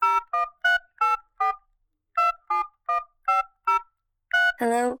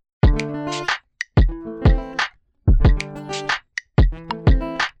Hello?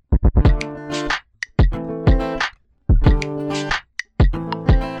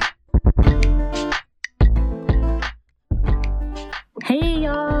 Hey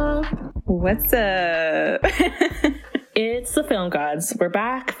y'all! What's up? It's the Film Gods. We're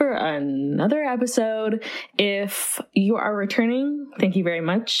back for another episode. If you are returning, thank you very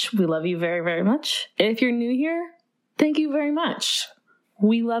much. We love you very, very much. If you're new here, thank you very much.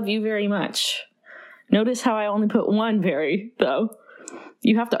 We love you very much. Notice how I only put one very, though.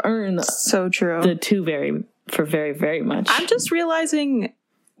 You have to earn So true. the two very for very, very much. I'm just realizing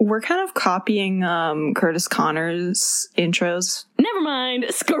we're kind of copying Curtis Connor's intros. Never mind.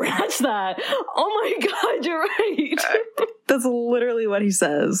 Scratch that. Oh my god, you're right. That's literally what he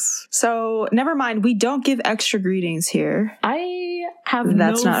says. So never mind. We don't give extra greetings here. I have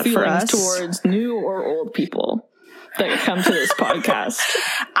That's no not for feelings us. towards new or old people that come to this podcast.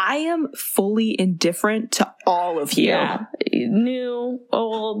 I am fully indifferent to all of you. Yeah. New,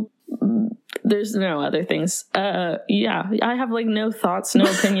 old, there's no other things. Yeah, I have like no thoughts, no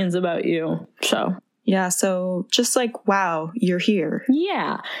opinions about you. So, Yeah, so just like, wow, you're here.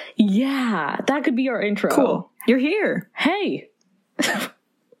 yeah, that could be our intro. Cool. You're here. Hey.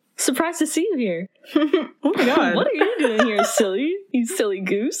 Surprised to see you here. Oh my god. What are you doing here, silly? You silly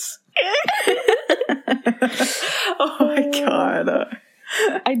goose. Oh my god.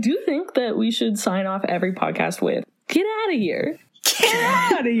 I do think that we should sign off every podcast with "Get out of here." Get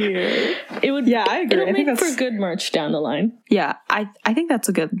out of here. It would. Yeah, I agree. It'll I think make that's for good merch down the line. Yeah, I think that's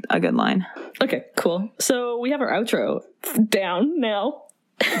a good line. Okay, cool. So we have our outro down now.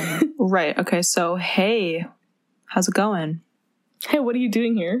 Right. Okay. So hey, how's it going? Hey, what are you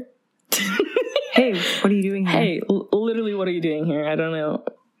doing here? Hey, what are you doing here? Hey, literally, what are you doing here? I don't know.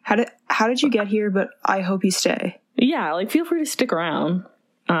 How did you get here? But I hope you stay. Yeah, like feel free to stick around.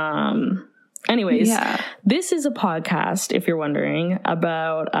 Anyways, Yeah. This is a podcast, if you're wondering,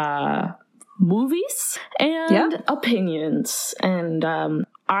 about movies and opinions. And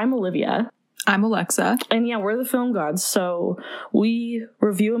I'm Olivia. I'm Alexa. And yeah, we're the Film Gods. So we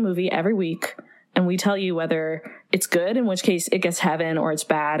review a movie every week and we tell you whether it's good, in which case it gets heaven, or it's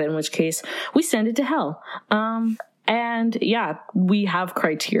bad, in which case we send it to hell. And yeah, we have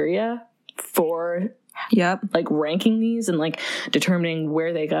criteria for Yep. like ranking these and like determining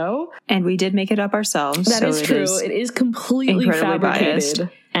where they go. And we did make it up ourselves. That so is true. It is completely incredibly fabricated. biased.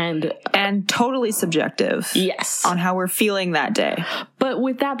 And and totally subjective. yes. On how we're feeling that day. But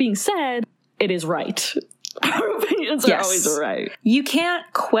with that being said, it is right. Our opinions are always right. You can't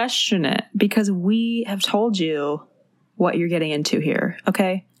question it because we have told you what you're getting into here.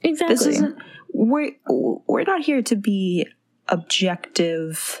 Okay. Exactly. This isn't. We're not here to be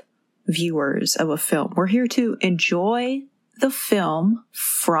objective viewers of a film. We're here to enjoy the film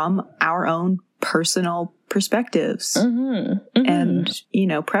from our own personal perspectives and,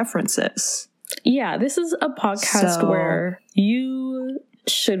 preferences. Yeah, this is a podcast So- where you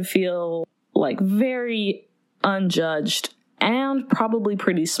should feel like very unjudged and probably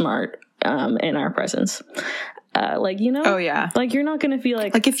pretty smart in our presence. Oh yeah. Like you're not going to feel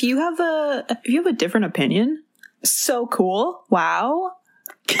like If you have a different opinion, so cool. Wow.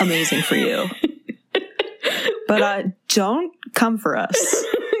 Amazing for you. But don't come for us.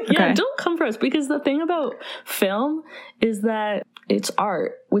 yeah, Okay? don't come for us, because the thing about film is that it's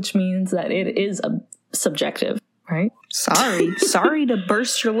art, which means that it is subjective, right? Sorry to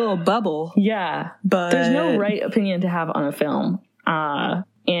burst your little bubble. Yeah, But there's no right opinion to have on a film.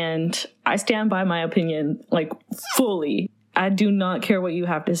 And I stand by my opinion, like, fully. I do not care what you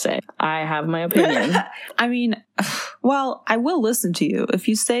have to say. I have my opinion. I mean, well, I will listen to you if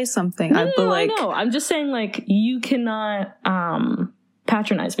you say something. No, I'd be like, I know. I'm just saying, like, you cannot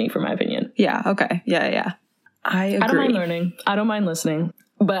patronize me for my opinion. yeah, okay, yeah. I agree. I don't mind learning. I don't mind listening.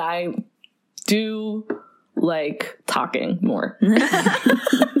 But I do like talking more.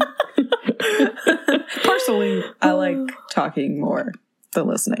 Personally, I like talking more than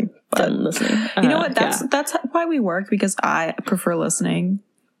listening. But Than listening. you know what? Yeah. That's why we work, because I prefer listening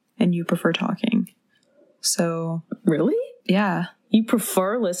and you prefer talking. So Really? yeah. You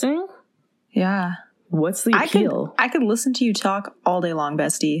prefer listening? Yeah. What's the I appeal? could listen to you talk all day long,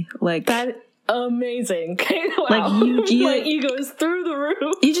 bestie. Like That amazing. Wow. Like, you- my ego is through the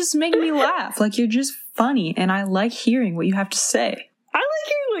roof. you just make me laugh. Like you're just funny, and I like hearing what you have to say. I like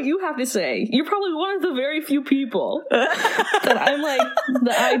hearing what you have to say. You're probably one of the very few people that I'm like,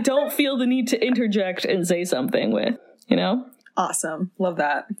 that I don't feel the need to interject and say something with, you know? Awesome. Love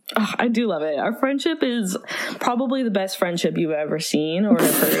that. Oh, I do love it. Our friendship is probably the best friendship you've ever seen or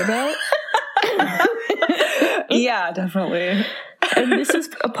have heard about. Yeah, definitely. And this is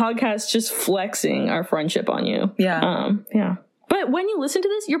a podcast just flexing our friendship on you. Yeah. Yeah. But when you listen to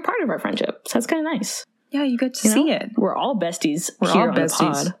this, you're part of our friendship. So that's kind of nice. Yeah, you get to see it. We're all besties We're here all on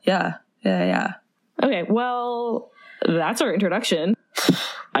besties. the pod. Yeah. Okay, well, that's our introduction,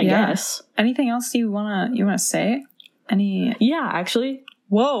 I guess. Anything else you wanna say? Yeah, actually.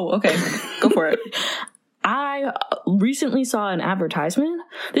 Whoa, okay. Go for it. I recently saw an advertisement.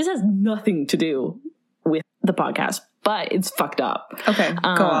 This has nothing to do with the podcast, but it's fucked up. Okay,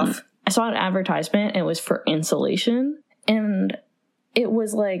 go off. I saw an advertisement, and it was for insulation, and it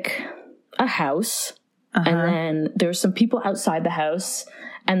was like a house, and then there were some people outside the house,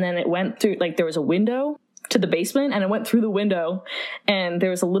 and then it went through, like, there was a window to the basement, and it went through the window, and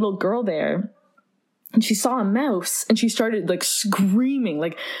there was a little girl there, and she saw a mouse, and she started, like, screaming,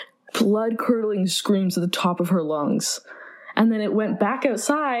 like, blood-curdling screams at the top of her lungs. And then it went back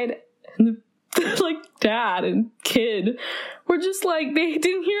outside, and like, dad and kid were just like, they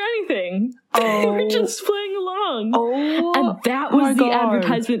didn't hear anything. They were just playing along. And that was the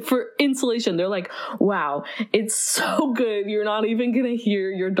advertisement for insulation. They're like, wow, it's so good. You're not even going to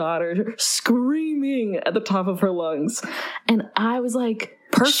hear your daughter screaming at the top of her lungs. And I was like,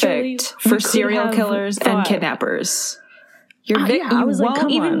 perfect for serial killers and kidnappers. You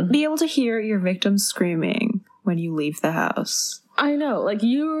won't even be able to hear your victim screaming when you leave the house. I know, like,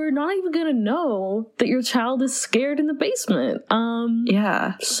 you're not even gonna know that your child is scared in the basement.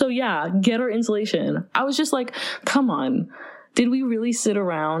 Yeah. So yeah, get our insulation. I was just like, come on, did we really sit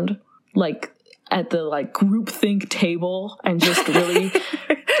around like at the like groupthink table and just really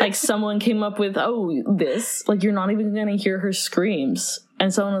like someone came up with this, like, you're not even gonna hear her screams,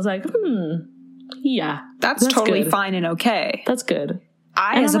 and someone was like, yeah, that's totally good. Fine and okay. That's good.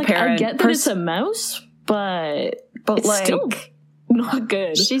 As a parent, I get that it's a mouse, but it's like, still not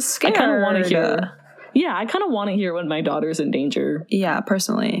good. She's scared. I kind of want to hear. Yeah, I kind of want to hear when my daughter's in danger. Yeah,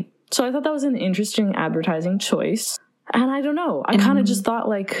 personally. So I thought that was an interesting advertising choice. And I don't know. I kind of just thought,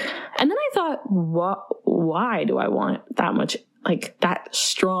 like, and then I thought, why do I want that much, like, that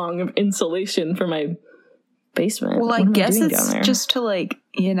strong of insulation for my basement? Well, I guess it's just to, like,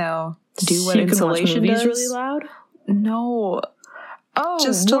 do what you insulation can watch movies does. Really loud? No.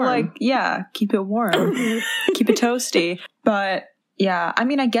 Just warm. to, like, keep it warm. Keep it toasty. But yeah, I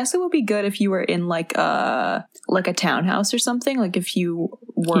mean, I guess it would be good if you were in like a townhouse or something. Like, if you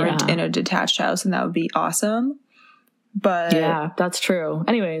weren't in a detached house, and that would be awesome. But yeah, that's true.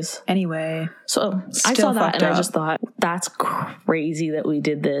 Anyway, so I saw that and I just thought, that's crazy that we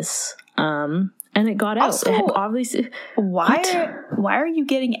did this. And it got out. Obviously, why are you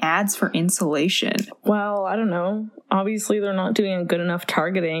getting ads for insulation? Well, I don't know. Obviously, they're not doing a good enough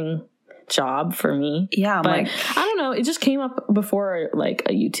targeting job for me. Yeah, but I don't know. It just came up before like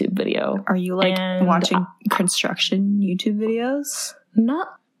a YouTube video. Are you like watching construction YouTube videos? No,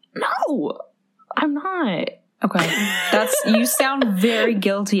 I'm not. Okay, you sound very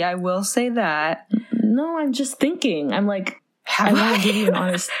guilty. I will say that. No, I'm just thinking. I'm like, I want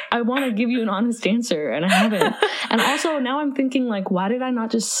to give you an honest answer, and I haven't. And also now I'm thinking, like, why did I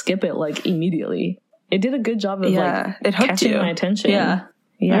not just skip it like immediately? It did a good job of it catching my attention. Yeah.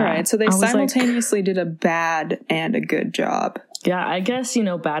 All right. So they simultaneously did a bad and a good job. Yeah, I guess,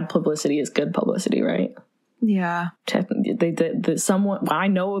 bad publicity is good publicity, right? Yeah. Technically, they did somewhat. I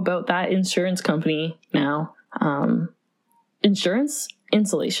know about that insurance company now.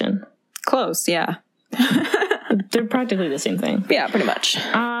 Insulation. Close, yeah. They're practically the same thing. Yeah, pretty much.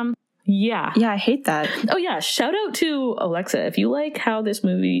 Yeah. Yeah, I hate that. Oh yeah, shout out to Alexa. If you like how this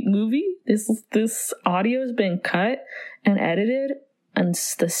this audio has been cut and edited and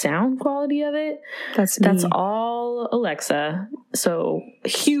the sound quality of it, that's all Alexa. So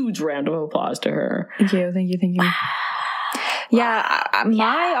huge round of applause to her. Thank you. Yeah,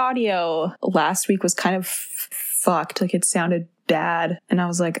 my audio last week was kind of fucked. Like, it sounded bad, and I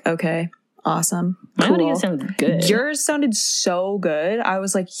was like, okay, awesome, cool. My audio sounded good. Yours sounded so good. I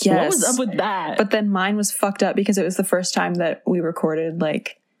was like, yes. What was up with that? But then mine was fucked up because it was the first time that we recorded,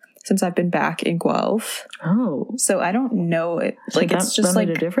 like, since I've been back in Guelph. Oh, so I don't know it. So like, it's just like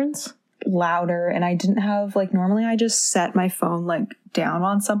a difference. Louder, and I didn't have, like, normally I just set my phone like down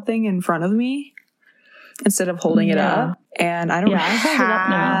on something in front of me instead of holding it up, and I don't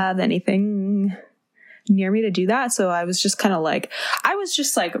have anything near me to do that. So I was just kind of like, I was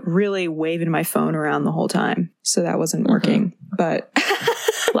just like really waving my phone around the whole time, so that wasn't working. But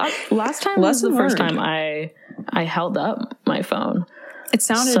last time was the first time I held up my phone. It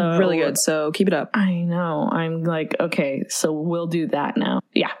sounded really good, so keep it up. I know. I'm like, okay, so we'll do that now.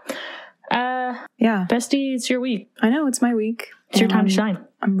 Yeah. Bestie, it's your week. I know, it's my week. It's your time to shine.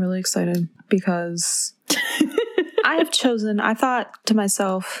 I'm really excited because I have chosen, I thought to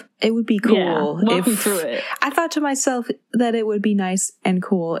myself, it would be cool walk me through it. I thought to myself that it would be nice and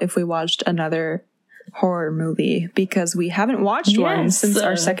cool if we watched another horror movie, because we haven't watched one since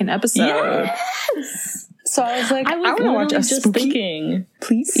our second episode. Yes! So I was like, I want to watch a just spooky, thinking.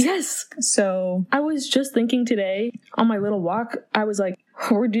 please. Yes. So I was just thinking today on my little walk, I was like,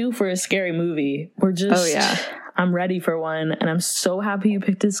 we're due for a scary movie. We're just, I'm ready for one. And I'm so happy you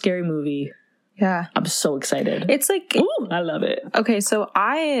picked a scary movie. Yeah. I'm so excited. It's like, ooh, I love it. Okay, so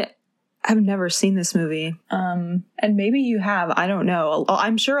I have never seen this movie. And maybe you have, I don't know.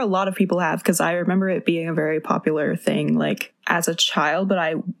 I'm sure a lot of people have, because I remember it being a very popular thing, like, as a child, but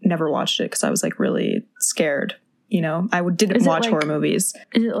I never watched it because I was, like, really scared, you know? I didn't watch horror movies.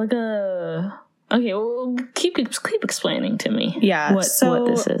 Is it like a... Okay, well, keep explaining to me. Yeah, what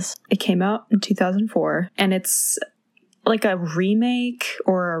this is. It came out in 2004, and it's like a remake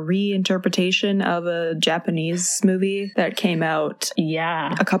or a reinterpretation of a Japanese movie that came out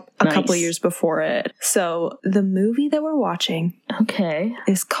a couple years before it. So the movie that we're watching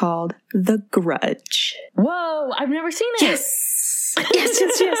is called The Grudge. Whoa, I've never seen it. Yes.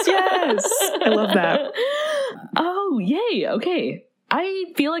 Yes. I love that. Oh, yay. Okay.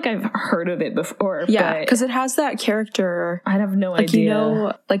 I feel like I've heard of it before. Yeah, because it has that character. I have no idea. You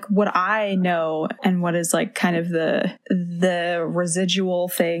know, like what I know and what is like kind of the residual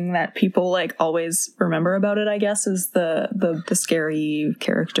thing that people like always remember about it, I guess, is the scary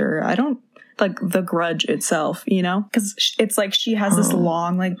character. I don't like the Grudge itself, you know, because it's like she has this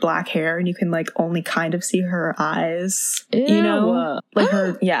long like black hair and you can like only kind of see her eyes. Ew. You know, like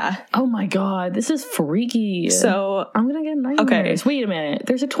her. Yeah. Oh my god, this is freaky. So I'm gonna get nightmares. Wait a minute,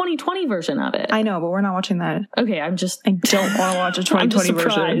 there's a 2020 version of it. I know, but we're not watching that. Okay, I don't want to watch a 2020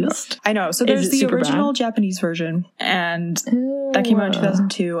 version. I know. So there's the original Japanese version, and that came out in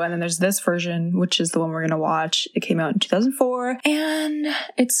 2002, and then there's this version, which is the one we're gonna watch. It came out in 2004, and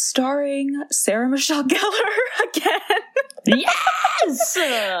it's starring Sarah Michelle Gellar again. Yes!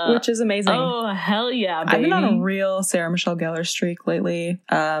 Which is amazing. Oh, hell yeah, baby. I've been on a real Sarah Michelle Gellar streak lately.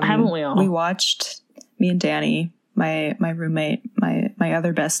 Haven't we all? We watched, me and Danny, my roommate, my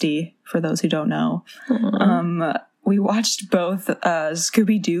other bestie, for those who don't know. We watched both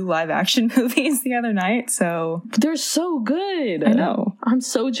Scooby-Doo live action movies the other night, so... They're so good! I know. I'm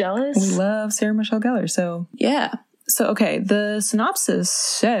so jealous. We love Sarah Michelle Gellar, so... Yeah. So, okay, the synopsis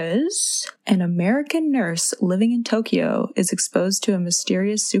says, an American nurse living in Tokyo is exposed to a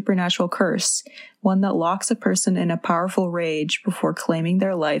mysterious supernatural curse, one that locks a person in a powerful rage before claiming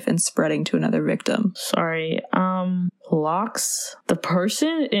their life and spreading to another victim. Sorry, locks the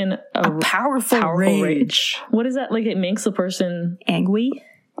person in a powerful rage. What is that? Like, it makes the person... angry?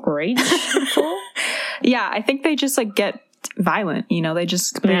 Rageful? Yeah, I think they just, like, get violent, you know? They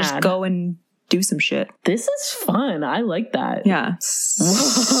just go and... do some shit. This is fun. I like that. Yeah.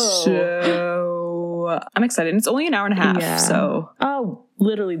 Whoa. So I'm excited. It's only an hour and a half, so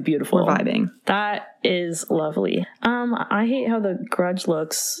literally beautiful. We're vibing. That is lovely. I hate how the Grudge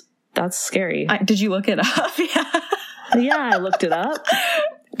looks. That's scary. Did you look it up? Yeah, I looked it up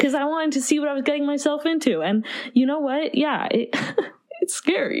because I wanted to see what I was getting myself into, and you know what? Yeah, it's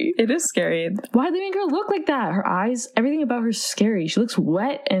scary. It is scary. Why do they make her look like that? Her eyes, everything about her is scary. She looks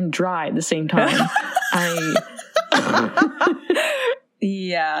wet and dry at the same time.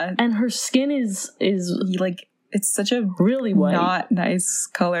 Yeah. And her skin is like, it's such a really white, not nice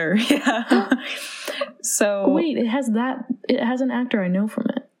color. Yeah. So wait, it has an actor I know from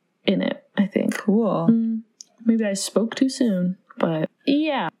it in it, I think. Cool. Maybe I spoke too soon, but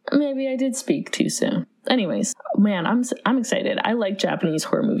yeah, maybe I did speak too soon. Anyways, man, I'm excited. I like Japanese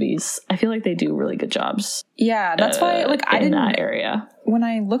horror movies. I feel like they do really good jobs. Yeah, that's why like I didn't that area. When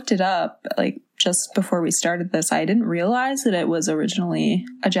I looked it up, like just before we started this, I didn't realize that it was originally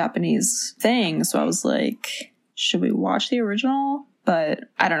a Japanese thing. So I was like, should we watch the original? But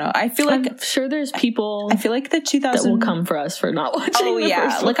I don't know. I feel like I'm sure there's people. I feel like the 2000 that will come for us for not watching. Oh yeah,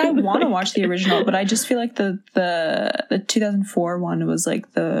 first like one. I want to watch the original, but I just feel like the 2004 one was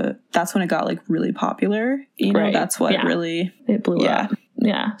like that's when it got like really popular. You know, right. That's what really it blew up.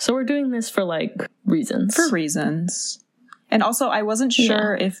 Yeah. So we're doing this for like reasons. For reasons. And also, I wasn't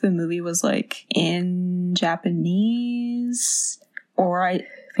sure if the movie was like in Japanese or I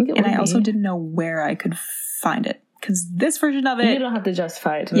think it would. And I also didn't know where I could find it. Because this version of it... You don't have to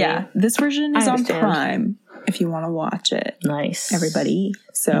justify it to me. Yeah, this version is on Prime if you want to watch it. Nice. Everybody.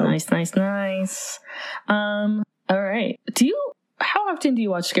 So Nice. All right. How often do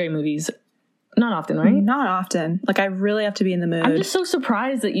you watch scary movies? Not often, right? Not often. Like, I really have to be in the mood. I'm just so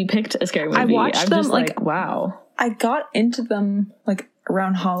surprised that you picked a scary movie. I watched them, just like, wow. I got into them, like,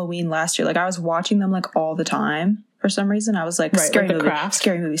 around Halloween last year. Like, I was watching them, like, all the time. for some reason. I was like, Right, scary like The movie, Craft.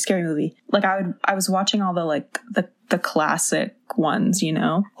 scary movie. Like I was watching all the like the classic ones, you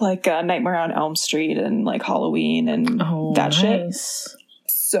know, like Nightmare on Elm Street and like Halloween and that shit.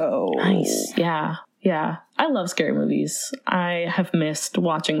 So Nice. Yeah. Yeah. I love scary movies. I have missed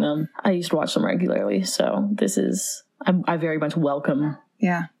watching them. I used to watch them regularly. So I very much welcome.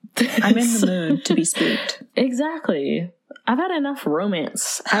 Yeah. I'm in the mood to be spooked. Exactly. I've had enough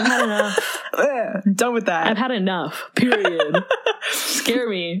romance. I've had enough. Done with that. I've had enough. Period. Scare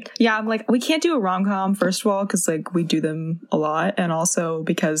me. Yeah, I'm like, we can't do a rom-com, first of all, because like we do them a lot, and also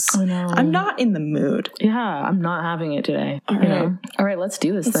because I know. I'm not in the mood. Yeah, I'm not having it today. All You right. know? All right, let's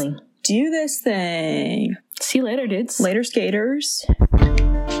do this thing. Do this thing. See you later, dudes. Later, skaters.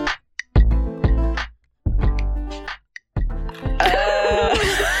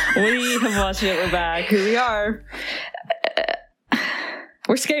 We have watched it. We're back. Here we are.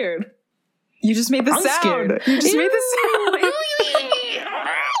 We're scared. You just made the I'm sound. scared. You just made the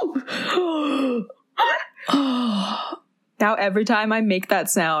sound. Now every time I make that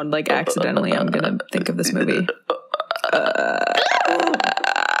sound, like accidentally, I'm gonna think of this movie.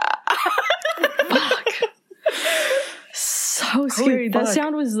 So scary. That fuck.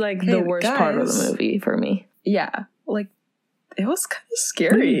 sound was like Hey, the worst part of guys. the movie for me. Yeah, like it was kind of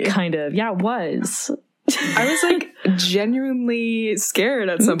scary. Kind of. Yeah, it was. I was like genuinely scared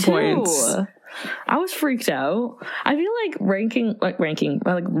at some points. I was freaked out. I feel like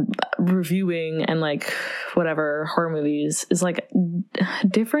reviewing and like whatever horror movies is like a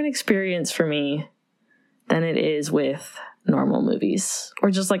different experience for me than it is with normal movies or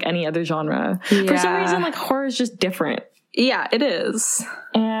just like any other genre. For some reason, like horror is just different. Yeah, it is.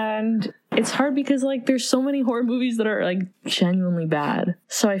 And it's hard because like there's so many horror movies that are like genuinely bad.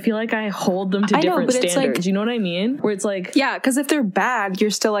 So I feel like I hold them to different but it's standards. like, you know what I mean? Where it's like, yeah, because if they're bad, you're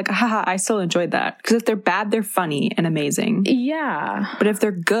still like, haha, I still enjoyed that. Because if they're bad, they're funny and amazing. yeah. But if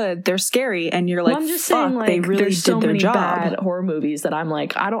they're good, they're scary, and you're like, Well, I'm just fuck, saying, like, they really there's so did their many job. bad horror movies that I'm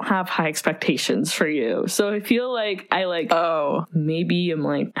like, I don't have high expectations for you. So I feel like I like maybe I'm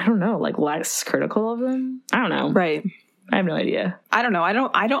like, I don't know, like less critical of them. I don't know. Right. I have no idea. I don't know. I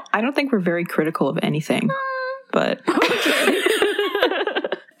don't think we're very critical of anything. But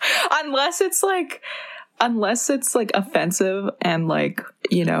unless it's like offensive and like,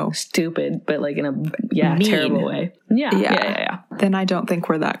 you know, Stupid, but like in a mean. terrible way. Yeah. Then I don't think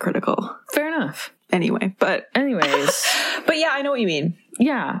we're that critical. Fair enough. Anyway, but Anyways, yeah, I know what you mean.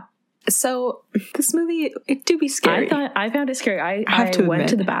 yeah. So this movie, it do be scary. I found it scary. I have to went admit.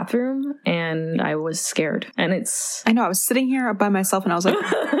 to the bathroom and I was scared. And I know, I was sitting here by myself and I was like,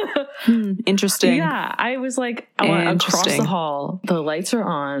 interesting. yeah, I was like, I went across the hall. The lights are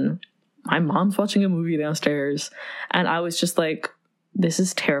on. My mom's watching a movie downstairs. And I was just like, this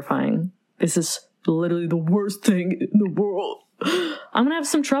is terrifying. This is literally the worst thing in the world. I'm gonna have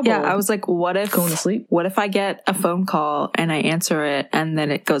some trouble. Yeah, I was like, what if going to sleep? What if I get a phone call and I answer it and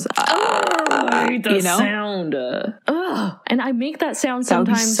then it goes, I hate that you know? sound. And I make that sound That would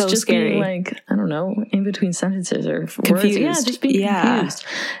be sometimes so just scary. being like, I don't know, in between sentences or words. Confused. Yeah, just being confused.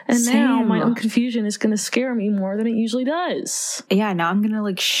 And now Same. my own confusion is going to scare me more than it usually does. Yeah, now I'm gonna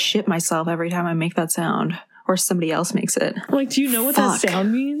like shit myself every time I make that sound. Or somebody else makes it. Like, do you know what Fuck. that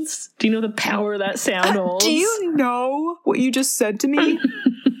sound means? Do you know the power that sound holds? Do you know what you just said to me?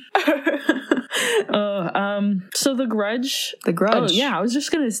 So The Grudge. The Grudge. Oh, yeah, I was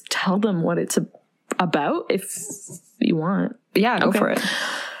just going to tell them what it's about if you want. Yeah, go Okay. for it.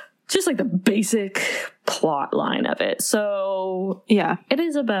 Just like the basic plot line of it. So Yeah. it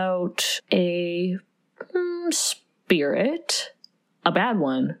is about a spirit, a bad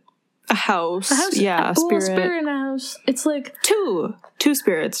one. A house. A house, Yeah, a spirit in a house. It's like, Two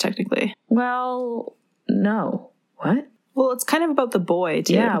spirits, technically. well, no. What? Well, it's kind of about the boy,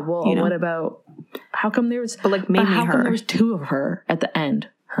 too. Yeah, well, you know? what about, how come there was, But like mainly how come her. there was two of her at the end?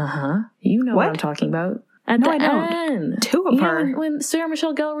 You know what What? I'm talking about. At No, the I don't. end. Two of Yeah, her. when Sarah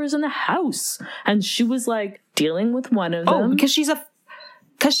Michelle Gellar was in the house and she was like dealing with one of Oh, them. because she's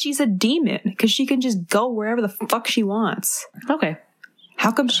a demon. Because she can just go wherever the fuck she wants. Okay.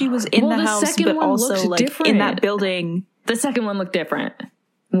 How come she was in Well, the the house, second but one also looks like in different. that building? The second one looked different.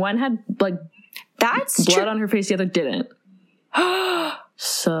 One had like That's blood true. on her face, the other didn't.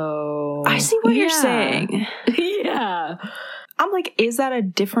 So I see what you're yeah. saying. Yeah. I'm like, is that a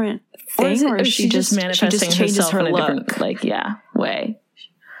different Or thing, is it, or or she just manifesting changes herself her in a look? different, like, way?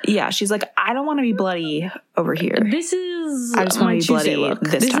 Yeah, she's like, I don't want to be bloody over here. This is I just my wanna be Tuesday bloody look.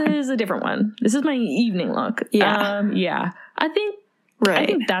 this time. Is a different one. This is my evening look. Yeah. Yeah. I think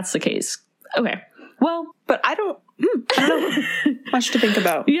Right. that's the case. Okay. Well, But I don't. I don't know. Much to think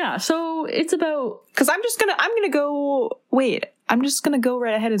about. Yeah, so it's about... Because I'm just gonna go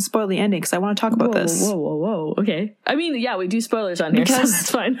right ahead and spoil the ending because I want to talk about this. Whoa. Okay. I mean, yeah, we do spoilers on here, so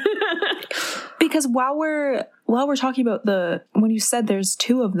that's fine. Because while we're talking about when you said there's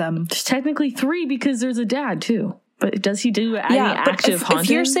 2 of them. There's technically 3 because there's a dad, too. But does he do any active haunting?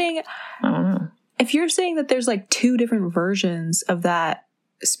 If you're saying... I don't know. If you're saying that there's like 2 different versions of that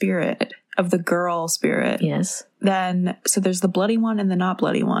spirit, of the girl spirit. Yes. Then, so there's the bloody one and the not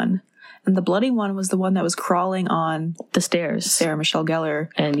bloody one. And the bloody one was the one that was crawling on the stairs. Sarah Michelle Gellar.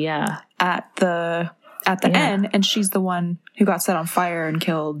 And yeah. At the end, and she's the one who got set on fire and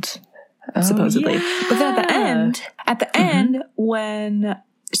killed, supposedly. Yeah. But then at the end, when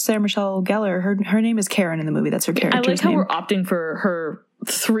Sarah Michelle Gellar, her name is Karen in the movie. That's her character's name. I like how we're opting for her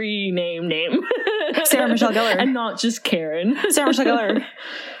 3-name name. Sarah Michelle Gellar. And not just Karen. Sarah Michelle Gellar.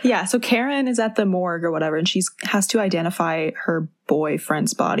 Yeah, so Karen is at the morgue or whatever, and she has to identify her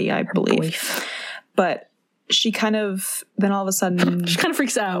boyfriend's body, I believe. But she kind of, then all of a sudden... she kind of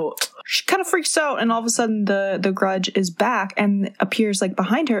freaks out. She kind of freaks out, and all of a sudden the grudge is back and appears like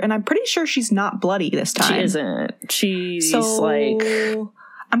behind her, and I'm pretty sure she's not bloody this time. She isn't. She's like...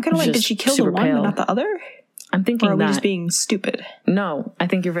 I'm kind of like, did she kill the one pale. but not the other? I'm thinking or are we just being stupid? No, I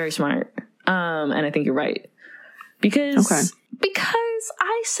think you're very smart. And I think you're right. Because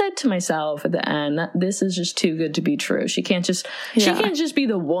I said to myself at the end that this is just too good to be true. She can't just be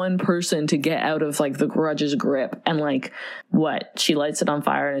the one person to get out of like the grudge's grip and like what? She lights it on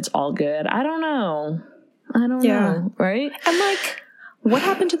fire and it's all good. I don't know. Know, right? And like, what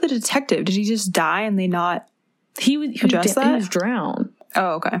happened to the detective? Did he just die and they not address that? He was drowned.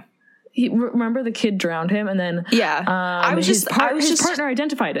 Oh, okay. Remember the kid drowned him, and then his partner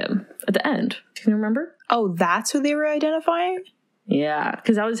identified him at the end. Do you remember? Oh, that's who they were identifying? Yeah,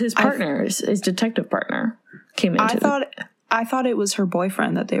 because that was his partner, his detective partner came into. I thought it was her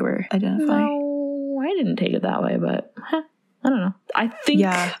boyfriend that they were identifying. No, I didn't take it that way, but I don't know. I think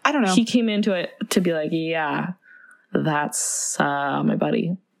I don't know. He came into it to be like, yeah, that's my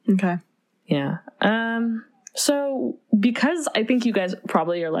buddy. Okay. Yeah. So, because I think you guys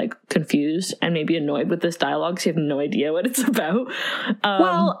probably are like confused and maybe annoyed with this dialogue because you have no idea what it's about.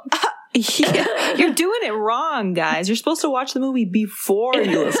 You're doing it wrong, guys. You're supposed to watch the movie before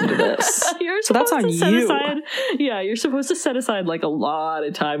you listen to this. So that's on you. You're supposed to set aside like a lot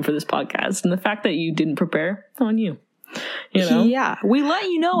of time for this podcast. And the fact that you didn't prepare, on you. You know? Yeah. We let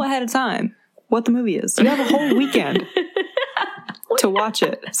you know ahead of time what the movie is. You have a whole weekend to watch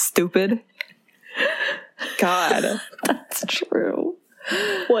it. Stupid. God, that's true.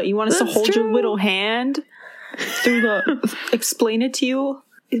 What, you want us to hold your little hand through explain it to you,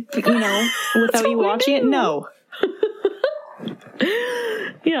 without you watching it? No.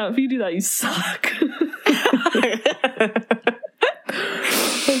 Yeah, if you do that, you suck.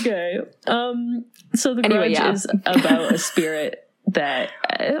 Okay. So the Grudge is about a spirit that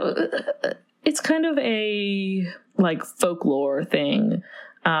it's kind of a like folklore thing,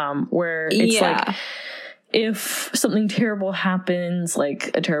 where it's like, if something terrible happens,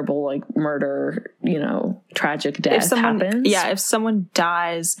 like a terrible like murder, tragic death happens. Yeah, if someone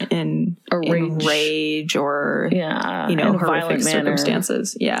dies in rage or horrific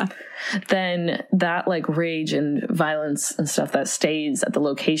circumstances, then that like rage and violence and stuff that stays at the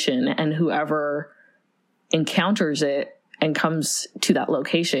location, and whoever encounters it and comes to that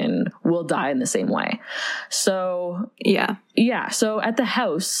location will die in the same way. So so at the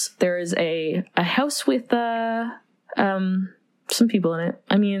house there is a house with some people in it.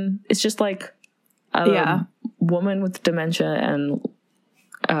 I mean, it's just like a woman with dementia and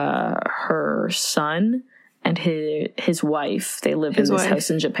her son and his wife. They live in this house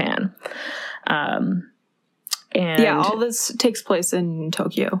in Japan. And all this takes place in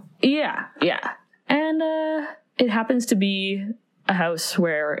Tokyo. And it happens to be a house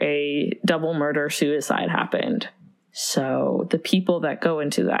where a double murder suicide happened. So the people that go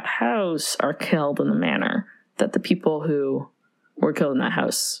into that house are killed in the manner that the people who were killed in that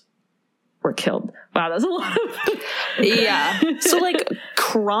house were killed. Wow, that's a lot of... So like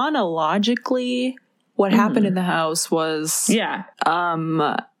chronologically, what happened in the house was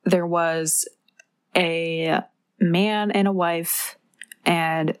there was a man and a wife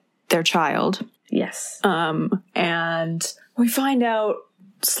and their child. Yes. And we find out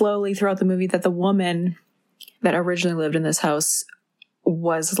slowly throughout the movie that the woman that originally lived in this house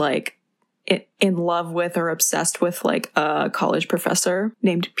was like in love with or obsessed with like a college professor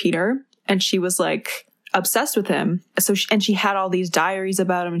named Peter. And she was like obsessed with him. So she had all these diaries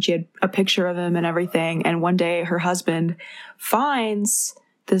about him, and she had a picture of him and everything. And one day her husband finds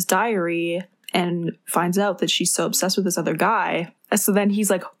this diary and finds out that she's so obsessed with this other guy. So then he's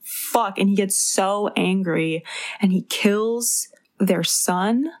like, fuck. And he gets so angry and he kills their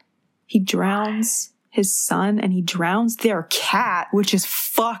son. He drowns his son and he drowns their cat, which is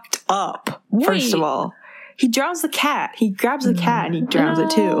fucked up. Wait. First of all, he drowns the cat. He grabs the cat and he drowns it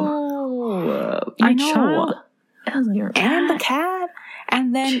too. I know. Child and the cat.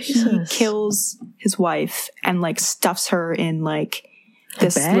 And then Jesus. he kills his wife and like stuffs her in like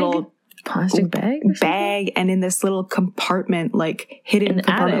this little plastic bag and in this little compartment, like hidden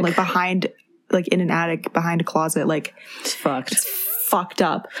compartment, attic. like behind, like in an attic behind a closet. Like it's fucked. It's fucked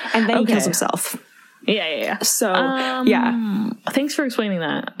up. And then he kills himself. Yeah. So yeah. Thanks for explaining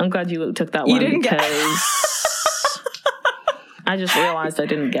that. I'm glad you took that one. You didn't because get I just realized I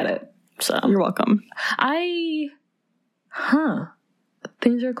didn't get it. So you're welcome.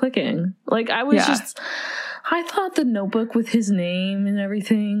 Things are clicking. Like I was I thought the Notebook with his name and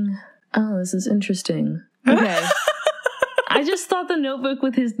everything. Oh, this is interesting. Okay. I just thought the Notebook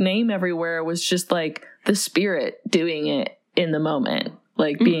with his name everywhere was just like the spirit doing it in the moment.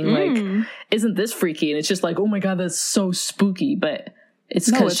 Like being like, isn't this freaky? And it's just like, oh my God, that's so spooky. But it's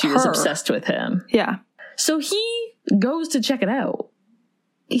because she was obsessed with him. Yeah. So he goes to check it out.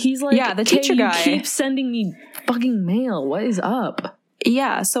 He's like, the teacher guy. You keep sending me fucking mail. What is up?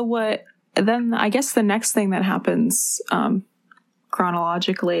 Yeah. So then I guess the next thing that happens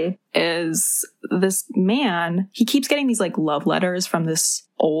chronologically is this man, he keeps getting these like love letters from this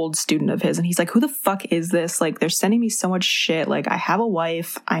old student of his. And he's like, who the fuck is this? Like, they're sending me so much shit. Like, I have a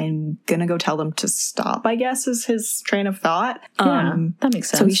wife. I'm gonna go tell them to stop, I guess, is his train of thought. Yeah, that makes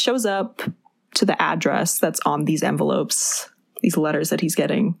sense. So he shows up to the address that's on these envelopes, these letters that he's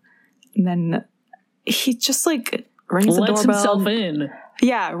getting. And then he just like rings the doorbell. Himself in.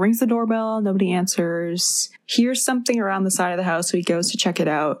 Yeah, rings the doorbell. Nobody answers. Hears something around the side of the house, so he goes to check it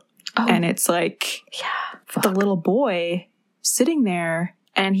out. Oh. And it's like the little boy sitting there,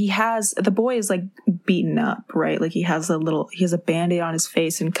 and the boy is like beaten up, right? Like he has a Band-Aid on his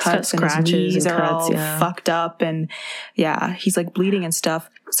face and cuts, and his knees are all fucked up, and he's like bleeding and stuff.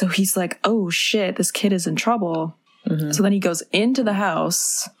 So he's like, oh shit, this kid is in trouble. Mm-hmm. So then he goes into the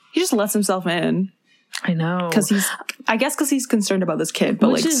house. He just lets himself in. I know. Because he's concerned about this kid,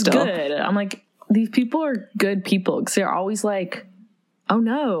 but which like is still. Good. I'm like, these people are good people because they're always like, oh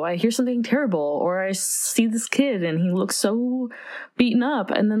no, I hear something terrible, or I see this kid and he looks so beaten up,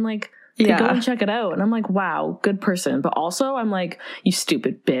 and then like they go and check it out, and I'm like, wow, good person. But also I'm like, you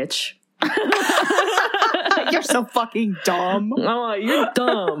stupid bitch. You're so fucking dumb. Oh, you're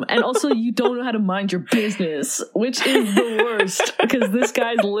dumb. And also you don't know how to mind your business, which is the worst, because this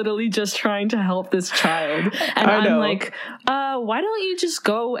guy's literally just trying to help this child. And I'm like, why don't you just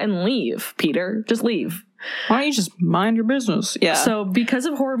go and leave, Peter? Just leave. Why don't you just mind your business? Yeah. So because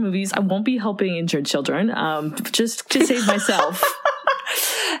of horror movies, I won't be helping injured children, just to save myself.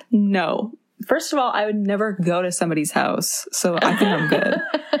 No. First of all, I would never go to somebody's house, so I think I'm good.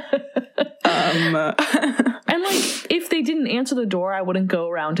 And like, if they didn't answer the door, I wouldn't go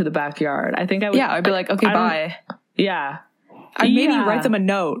around to the backyard. I think I would. Yeah, I'd be like, okay, bye. Yeah. I'd maybe write them a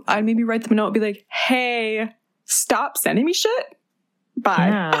note. I'd maybe write them a note and be like, hey, stop sending me shit. Bye.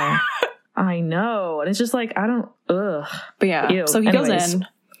 Yeah. I know. And it's just like, I don't, ugh. But yeah, Ew. so he goes in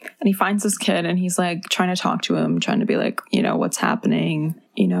and he finds this kid and he's like trying to talk to him, trying to be like, what's happening,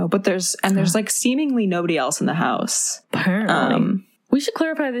 but there's like seemingly nobody else in the house. Apparently. We should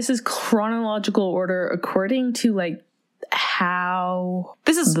clarify this is chronological order according to like how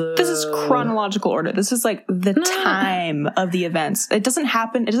this is chronological order. This is like the time of the events. It doesn't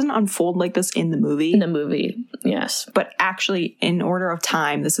unfold like this in the movie. In the movie, yes. But actually in order of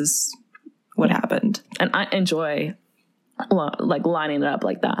time, this is what happened. And I enjoy like lining it up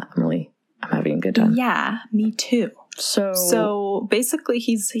like that. I'm having a good time. Yeah, me too. So basically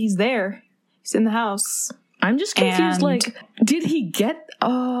he's there. He's in the house. I'm just confused, like, did he get...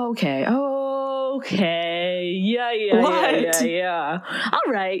 Oh, okay. Yeah. All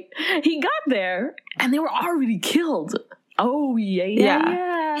right. He got there, and they were already killed. Oh,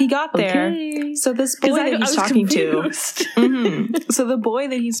 yeah. He got there. Okay. So this boy that he's talking to... So the boy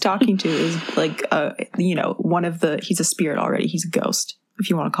that he's talking to is, like, one of the... He's a spirit already. He's a ghost, if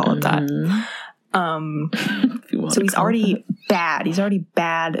you want to call it that. So he's already bad. He's already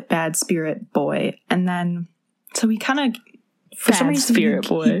bad spirit boy. And then, so he kind of, for some reason, spirit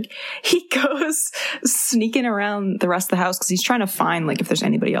boy. He goes sneaking around the rest of the house because he's trying to find like if there's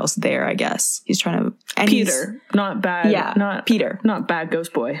anybody else there. I guess he's trying to. And Peter, not bad. Yeah, not Peter, not bad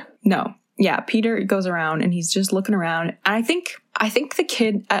ghost boy. No, Peter goes around and he's just looking around. And I think the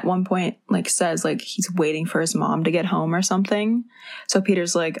kid at one point like says like he's waiting for his mom to get home or something. So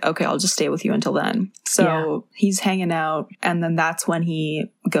Peter's like, okay, I'll just stay with you until then. So he's hanging out, and then that's when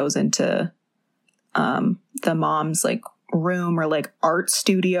he goes into the mom's like room or like art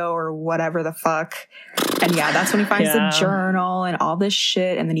studio or whatever the fuck. And that's when he finds the journal and all this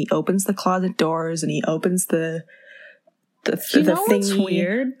shit. And then he opens the closet doors and he opens the thing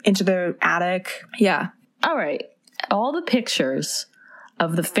weird into the attic. Yeah. All right. All the pictures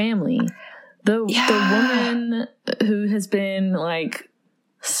of the family, the woman who has been like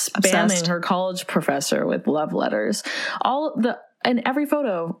spamming Obsessed. her college professor with love letters, and every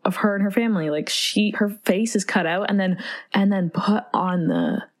photo of her and her family, like her face is cut out and then put on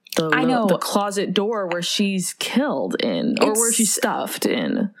the closet door where she's killed in, or where she's stuffed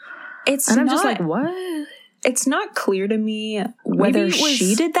in. I'm just like, what? It's not clear to me whether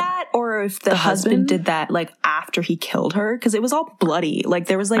she did that or if the husband did that like after he killed her, because it was all bloody. Like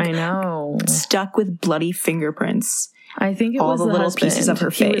there was like stuck with bloody fingerprints. I think it all was the little husband. pieces of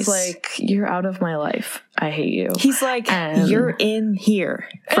her face. He was like, "You're out of my life. I hate you." He's like, "You're in here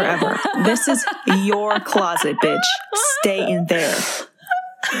forever. This is your closet, bitch. Stay in there."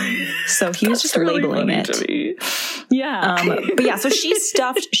 So he was just really labeling it. Yeah. But yeah, so she's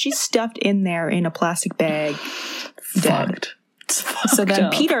stuffed in there in a plastic bag, dead. So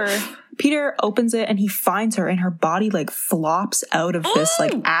then Peter opens it and he finds her, and her body like flops out of this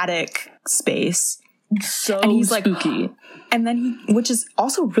like attic space. So and he's spooky. Like, and then which is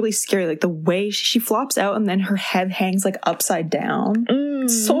also really scary, like the way she flops out and then her head hangs like upside down.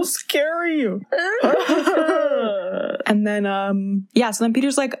 So scary. And then so then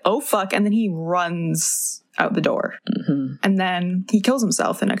Peter's like, oh fuck, and then he runs out the door. And then he kills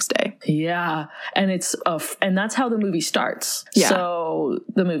himself the next day. Yeah. And and that's how the movie starts. Yeah. So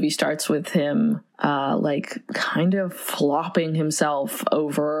the movie starts with him like kind of flopping himself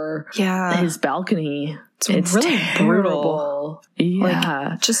over his balcony. It's really brutal. Yeah.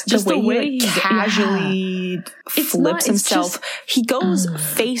 Like, just the way he casually flips himself. He goes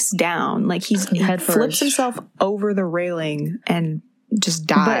face down. Like he flips himself over the railing and just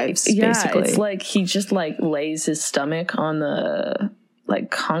dives, basically. It's like he just like lays his stomach on the like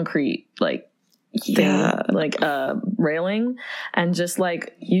concrete like thing, like railing, and just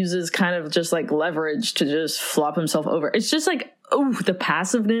like uses kind of just like leverage to just flop himself over. It's just like, the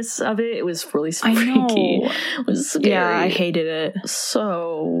passiveness of it was really freaky. It was scary. Yeah, I hated it.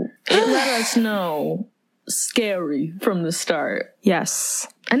 So it let us know scary from the start. Yes.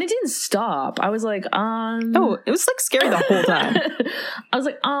 And it didn't stop. I was like, Oh, it was like scary the whole time. I was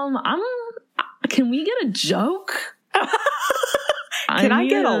like, can we get a joke? Can I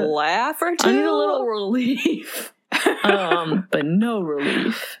get a laugh or two? I need a little relief. But no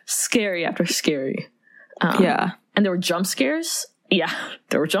relief. Scary after scary. And there were jump scares. Yeah,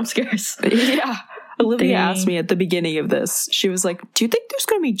 there were jump scares. Yeah. Olivia asked me at the beginning of this, she was like, do you think there's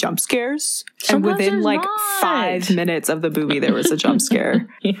going to be jump scares? And within like 5 minutes of the movie, there was a jump scare.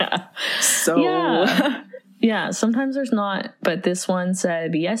 Yeah. So. Yeah, sometimes there's not, but this one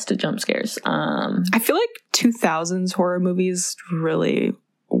said yes to jump scares. I feel like 2000s horror movies really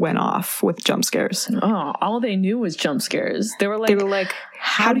went off with jump scares. Oh, all they knew was jump scares. They were like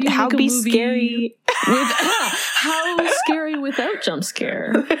how do you make a movie scary with how scary without jump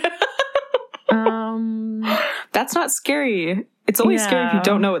scare? That's not scary. It's only scary if you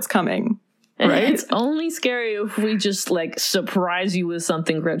don't know it's coming. Right? It's only scary if we just like surprise you with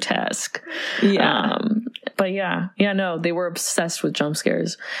something grotesque. Yeah. But no, they were obsessed with jump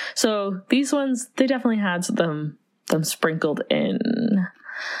scares. So these ones, they definitely had them sprinkled in,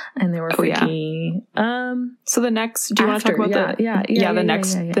 and they were freaky. So the next, do you want to talk about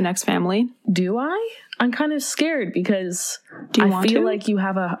the next family? Do I? I'm kind of scared because I feel like you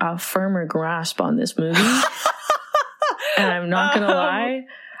have a firmer grasp on this movie. And I'm not gonna lie,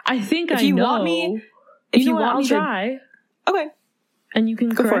 I think if you want me, I'll try. Okay. And you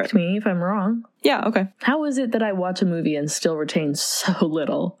can correct me if I'm wrong. Yeah, okay. How is it that I watch a movie and still retain so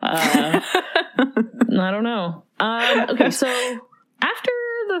little? I don't know. Okay, so after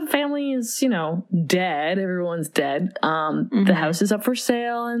the family is, dead, everyone's dead, the house is up for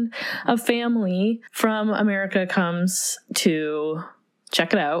sale, and a family from America comes to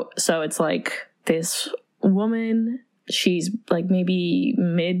check it out. So it's like this woman, she's like maybe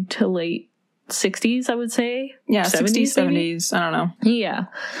mid to late 60s, I would say. Yeah, 60s, 70s. I don't know. Yeah.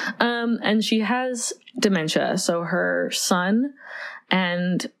 And she has dementia. So her son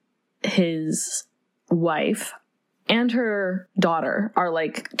and his wife and her daughter are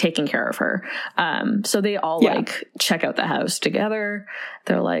like taking care of her. So they all like check out the house together.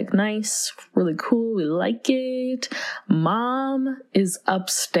 They're like, nice, really cool, we like it. Mom is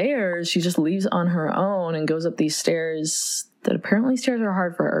upstairs. She just leaves on her own and goes up these stairs that apparently stairs are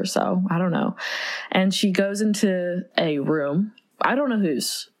hard for her, so I don't know. And she goes into a room. I don't know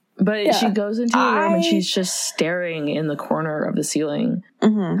whose. But she goes into a room and she's just staring in the corner of the ceiling.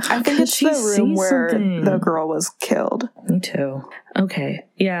 Mm-hmm. I think it's the room where the girl was killed. Me too. Okay.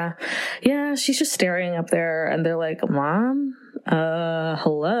 Yeah. Yeah, she's just staring up there and they're like, Mom?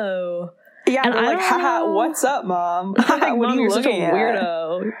 Hello? Yeah, and they're like, haha, what's up, Mom? Like, what Mom, are you you're such a looking at?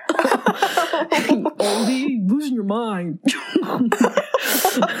 Weirdo. Oldie, losing your mind.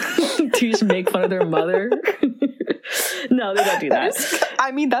 To just make fun of their mother. No, they don't do that.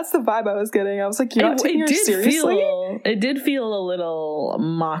 I mean, that's the vibe I was getting. I was like, you're not taking her seriously? It did feel a little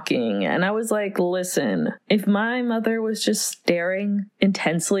mocking. And I was like, listen, if my mother was just staring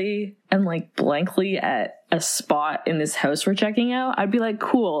intensely and like blankly at a spot in this house we're checking out, I'd be like,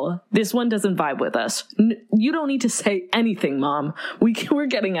 cool, this one doesn't vibe with us. You don't need to say anything, Mom. We're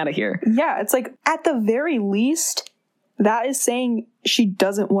getting out of here. Yeah, it's like, at the very least, that is saying she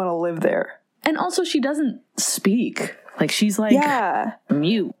doesn't want to live there. And also, she doesn't speak. Like, she's like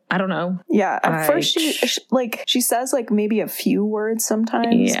mute. I don't know. Yeah. At first, she says like maybe a few words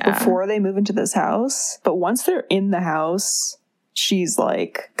sometimes before they move into this house. But once they're in the house, she's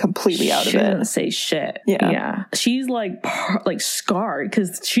like completely out of it. She doesn't say shit. Yeah. She's like scarred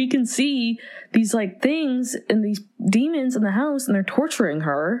because she can see these like things and these demons in the house and they're torturing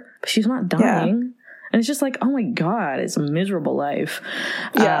her. But she's not dying. Yeah. And it's just like, oh my God, it's a miserable life.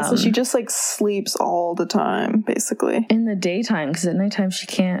 Yeah, so she just like sleeps all the time, basically. In the daytime, because at nighttime she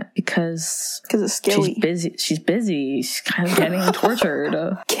can't because it's scary. She's busy. She's kind of getting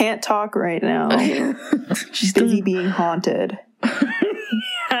tortured. Can't talk right now. She's busy being haunted.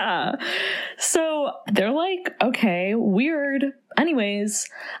 Yeah. So they're like, okay, weird. Anyways,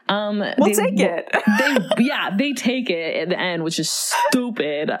 we'll take it. They take it at the end, which is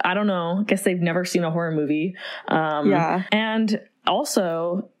stupid. I don't know. I guess they've never seen a horror movie. And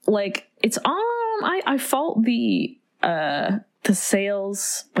also, like, it's I fault the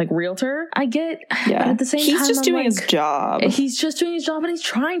sales like realtor. I get, but at the same time, he's just doing his job. He's just doing his job, and he's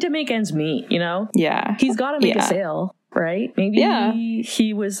trying to make ends meet. You know? Yeah, he's got to make a sale, right? Maybe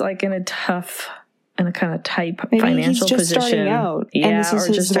he was like in a kind of tight financial position. Starting out, and this is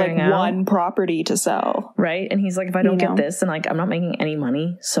his like one property to sell, right? And he's like, if I don't get this, then like I'm not making any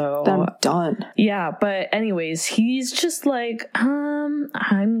money, so I'm done. Yeah, but anyways, he's just like,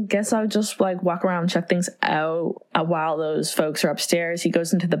 I guess I'll just like walk around and check things out while those folks are upstairs. He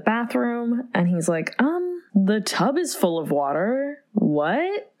goes into the bathroom and he's like, the tub is full of water.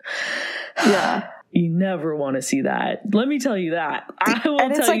 What? Yeah. You never want to see that. Let me tell you that. I will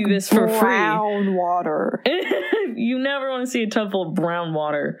tell you this for free. Brown water. You never want to see a tub full of brown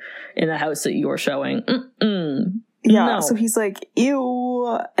water in a house that you're showing. Yeah, no. So he's like,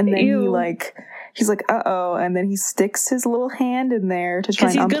 ew. And then he's like, uh-oh. And then he sticks his little hand in there to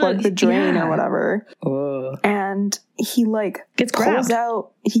try and unplug the drain or whatever. And he like gets grabbed.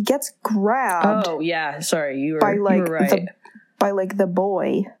 Oh, yeah. Sorry. You were right. By like the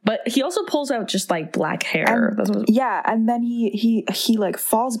boy, but he also pulls out just like black hair. And then he like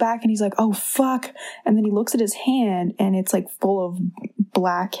falls back and he's like, oh fuck, and then he looks at his hand and it's like full of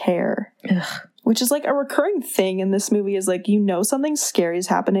black hair. Ugh. Which is like a recurring thing in this movie, is like, something scary is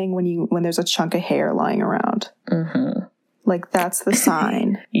happening when there's a chunk of hair lying around. Mm-hmm. Like that's the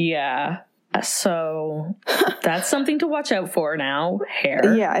sign. Yeah. So that's something to watch out for now.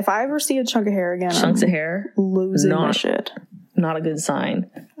 Hair. Yeah, if I ever see a chunk of hair again, chunks of hair, losing my shit. Not a good sign.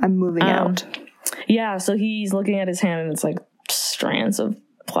 I'm moving out. Yeah, so he's looking at his hand and it's like strands of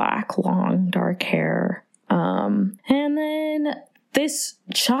black, long, dark hair. And then this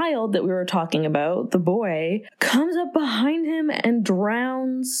child that we were talking about, the boy, comes up behind him and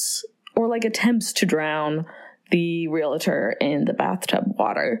drowns, or like attempts to drown, the realtor in the bathtub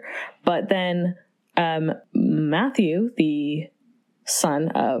water. But then Matthew, the son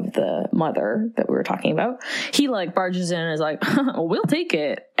of the mother that we were talking about, he like barges in and is like, we'll take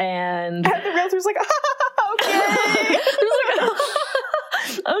it. And the realtor's like, okay.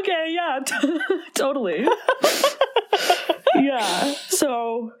 Okay, yeah, totally. Yeah,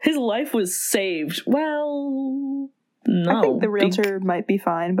 so his life was saved. Well, no. I think the realtor might be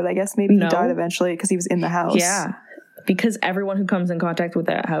fine, but I guess maybe he died eventually because he was in the house. Yeah, because everyone who comes in contact with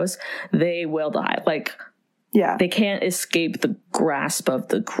that house, they will die. Like, yeah, they can't escape the grasp of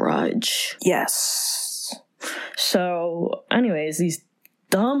the grudge. Yes. So, anyways, these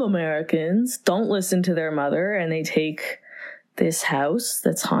dumb Americans don't listen to their mother and they take this house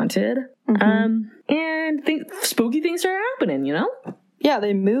that's haunted. And spooky things are happening, you know? Yeah,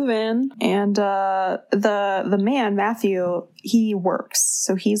 they move in, and the man, Matthew, he works.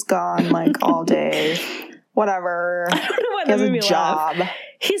 So he's gone, like, all day, whatever. I don't know why he that has made me a job. laugh.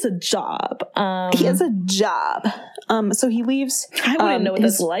 He has a job. He has a job. So he leaves. I wouldn't know what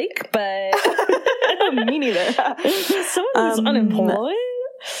that's like, but... Me neither. Someone who's unemployed?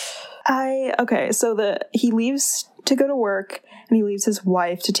 So he leaves to go to work, and he leaves his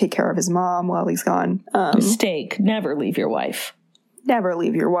wife to take care of his mom while he's gone. Mistake. Never leave your wife. Never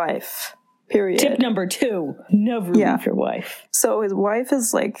leave your wife. Period. Tip number 2. Never leave your wife. So his wife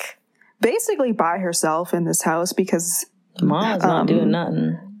is, like, basically by herself in this house because... Mom's not doing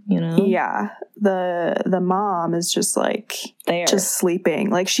nothing, you know? Yeah. The mom is just, like... There. Just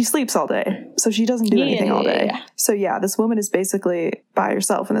sleeping. Like, she sleeps all day. So she doesn't do anything all day. Yeah. So, yeah, this woman is basically by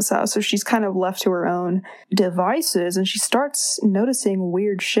herself in this house. So she's kind of left to her own devices, and she starts noticing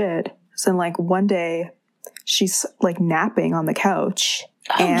weird shit. So, like, one day... she's like napping on the couch.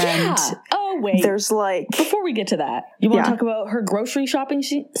 Wait. There's like... Before we get to that, you want to talk about her grocery shopping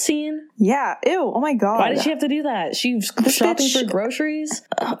scene? Yeah. Ew. Oh my God. Why did she have to do that? She's shopping for groceries?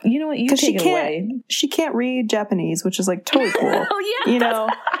 You know what? You take it away. She can't read Japanese, which is like totally cool. Oh, yeah. You know?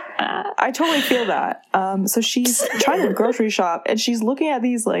 I totally feel that. So she's trying to grocery shop, and she's looking at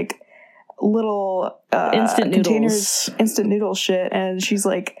these like little instant containers, instant noodle shit, and she's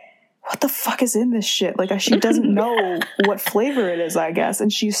like, what the fuck is in this shit? Like, she doesn't know what flavor it is, I guess.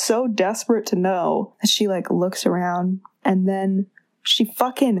 And she's so desperate to know that she, like, looks around, and then she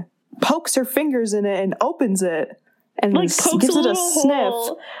fucking pokes her fingers in it and opens it and like, gives it a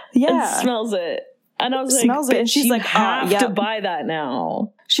sniff. Yeah. And smells it. And I was like, smells it, and she's like, have to buy that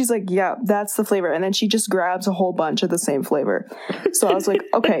now. She's like, yeah, that's the flavor. And then she just grabs a whole bunch of the same flavor. So I was like,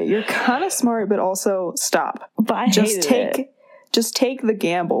 okay, you're kind of smart, but also stop. But I hated it. Just take the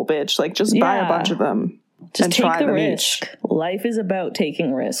gamble, bitch. Like, just buy a bunch of them. Just and take try the them risk. Life is about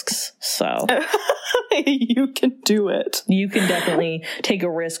taking risks. So you can do it. You can definitely take a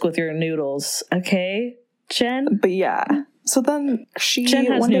risk with your noodles. Okay, Jen? But yeah. So then Jen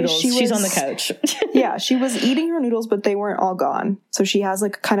has noodles. She's on the couch. Yeah, she was eating her noodles, but they weren't all gone. So she has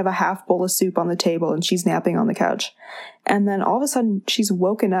like kind of a half bowl of soup on the table, and she's napping on the couch. And then all of a sudden she's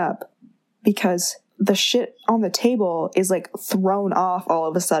woken up because the shit on the table is like thrown off all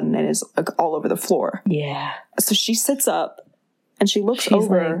of a sudden and is like all over the floor. Yeah. So she sits up and she looks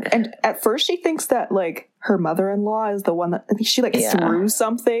over, and at first she thinks that like her mother-in-law is the one that she like threw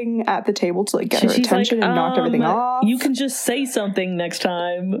something at the table to like get her attention, like, and knocked everything off. You can just say something next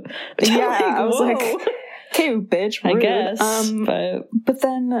time. Yeah, like, I was like, okay, bitch, rude. I guess. But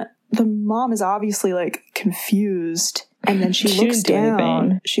then the mom is obviously like confused, and then she looks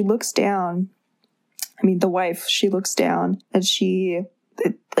down. She looks down. I mean, the wife, she looks down, and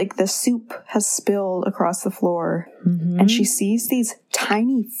like the soup has spilled across the floor, and she sees these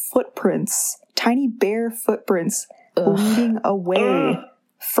tiny footprints, tiny bare footprints leading away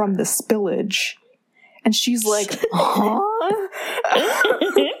from the spillage. And she's like, huh?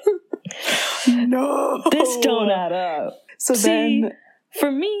 No. This don't add up. So then,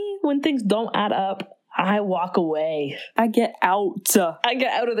 for me, when things don't add up, I walk away. I get out. I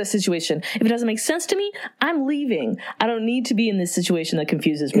get out of the situation. If it doesn't make sense to me, I'm leaving. I don't need to be in this situation that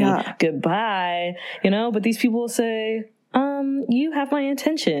confuses me. Yeah. Goodbye. You know, but these people will say, you have my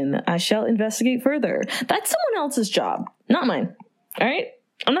attention. I shall investigate further. That's someone else's job, not mine. All right?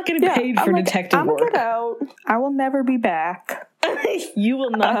 I'm not getting paid for detective work. I'm gonna get out. I will never be back. You will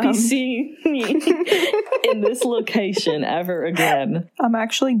not be seeing me in this location ever again. I'm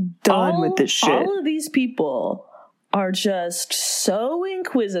actually done with this shit. All of these people are just so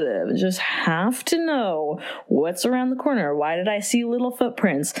inquisitive, just have to know what's around the corner. Why did I see little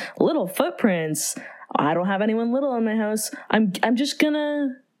footprints? Little footprints? I don't have anyone little in my house. I'm just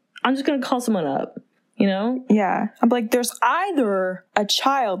gonna call someone up. You know? Yeah. I'm like, there's either a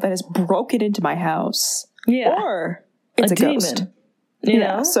child that has broken into my house, or it's a ghost. Demon. You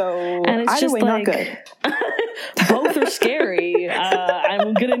know? So and it's either just way, like, not good. Both are scary.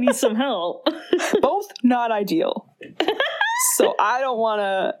 I'm gonna need some help. Both not ideal. So I don't want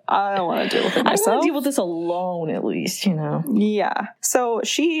to deal with it myself. I want to deal with this alone, at least, you know? Yeah. So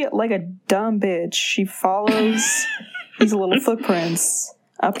she, like a dumb bitch, she follows these little footprints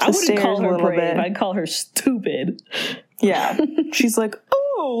up the stairs a little bit. I'd call her stupid. Yeah. She's like,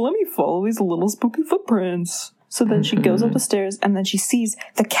 oh, let me follow these little spooky footprints. So then she goes up the stairs, and then she sees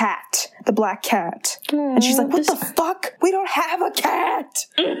the cat, the black cat. Aww, and she's like, what the fuck? We don't have a cat!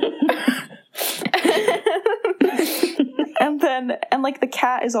 And then and like the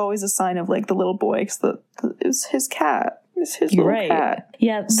cat is always a sign of like the little boy, because it was his cat. It's his You're little right. cat.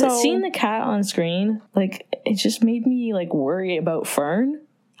 Yeah, seeing the cat on screen, like, it just made me like worry about Fern.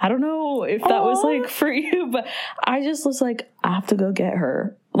 I don't know if that was like for you, but I just was like, I have to go get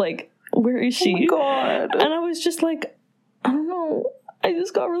her. Like, where is she? Oh my God. And I was just like, I don't know. I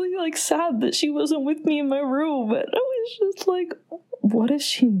just got really like sad that she wasn't with me in my room. But I was just like, what if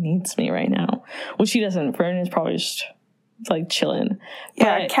she needs me right now? Well, she doesn't. Fern is probably just like chilling.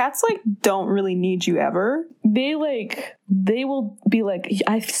 Yeah, but cats like don't really need you ever. they will be like,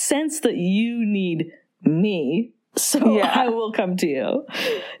 I sense that you need me, so Yeah. I will come to you.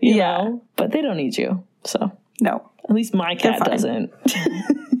 You know? But they don't need you. So No. at least my cat fine. doesn't.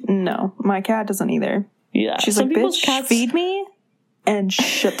 No, my cat doesn't either. Yeah. She's Some like, people's bitch, cats feed me and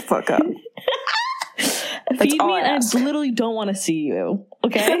shut the fuck up. feed all me I and ask. I literally don't want to see you.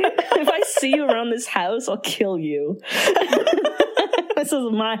 Okay? If I see you around this house, I'll kill you. This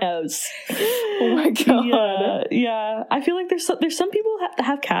is my house. Oh my God. Yeah. I feel like there's some people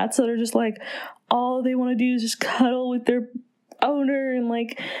have cats that are just like, all they want to do is just cuddle with their owner, and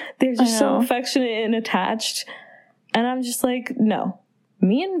like they're just so affectionate and attached. And I'm just like, no.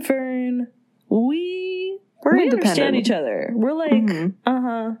 Me and Fern, we understand each other. We're like,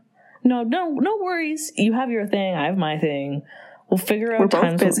 no worries. You have your thing, I have my thing. We'll figure out We're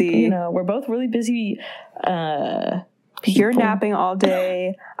both busy. We're both really busy. You're napping all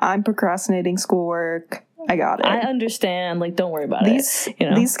day. I'm procrastinating schoolwork. I got it. I understand. Like, don't worry about it.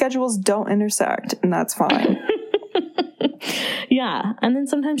 These schedules don't intersect, and that's fine. Yeah. And then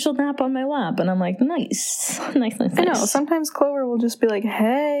sometimes she'll nap on my lap, and I'm like, nice. Nice. I know. Sometimes Clover will just be like,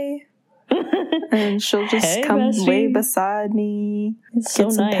 hey. And she'll just come bestie. lay beside me. It's so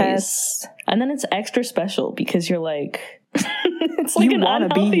get some nice. pets. And then it's extra special because you're like, it's like You an want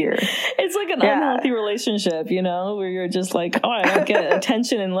to be unhealthy. here. It's like an unhealthy relationship, where you're just like, oh, I don't get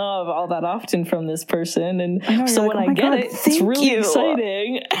attention and love all that often from this person, and know, so like, when oh my I get God, it, it's thank really you.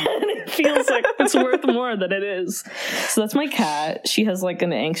 exciting, and it feels like it's worth more than it is. So that's my cat. She has like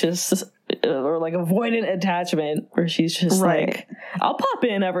an anxious or like avoidant attachment where she's just like, I'll pop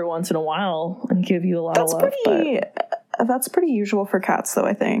in every once in a while and give you a lot of love. That's pretty usual for cats, though,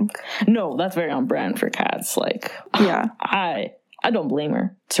 I think. No, that's very on brand for cats. Like, Yeah. I don't blame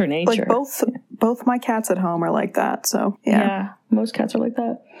her. It's her nature. Like both my cats at home are like that, so Yeah, most cats are like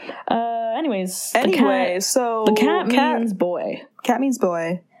that. Anyways, so the cat means boy. Cat means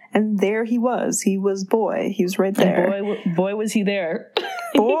boy, and there he was. He was boy. He was right there. And boy was he there.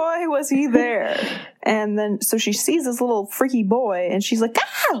 Boy, was he there. And then, so she sees this little freaky boy, and she's like,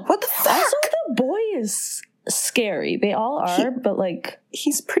 what the fuck? Also, the boy is scary. They all are, but like,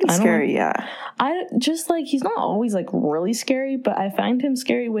 he's pretty scary. Yeah. I just like, he's not always like really scary, but I find him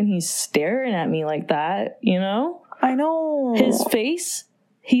scary when he's staring at me like that, I know. His face,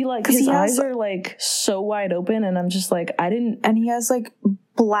 his eyes are like so wide open, and I'm just like, and he has like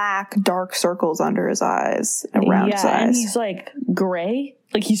black dark circles under his eyes and around his eyes. And he's like gray.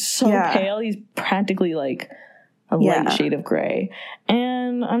 Like, he's so pale. He's practically like a light shade of gray.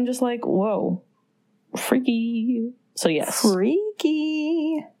 And I'm just like, whoa, freaky. So yes.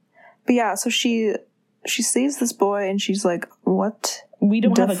 Freaky. But yeah, so she sees this boy and she's like, what? We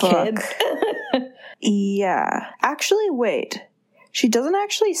don't have a kid. Yeah. Actually, wait. She doesn't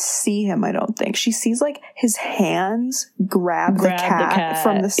actually see him, I don't think. She sees like his hands grab the cat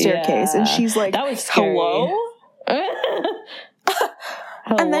from the staircase. And she's like, that was scary. Hello?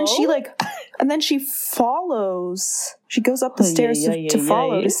 Hello? And then she follows. She goes up the stairs to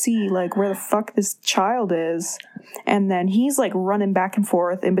follow to see like where the fuck this child is. And then he's like running back and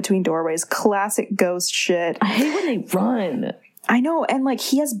forth in between doorways. Classic ghost shit. I hate when they run. I know, and like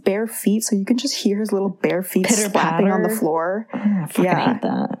he has bare feet, so you can just hear his little bare feet slapping on the floor. I hate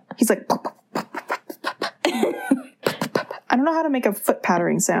that. He's like, I don't know how to make a foot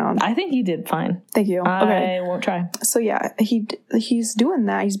pattering sound. I think you did fine. Thank you. Okay. I won't try. So yeah, he's doing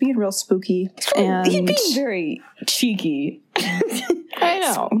that. He's being real spooky. And he's being very cheeky. I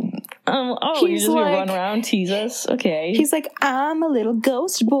know. You're just gonna run around, tease us? Okay. He's like, I'm a little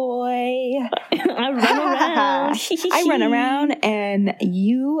ghost boy. I run around. I run around, and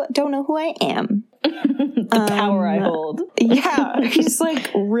you don't know who I am. The power I hold. Yeah, he's like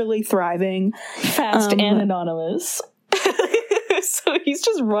really thriving, fast and anonymous. So he's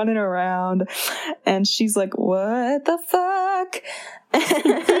just running around, and she's like, "What the fuck?"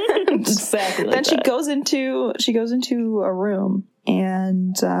 Exactly. Then she goes into a room,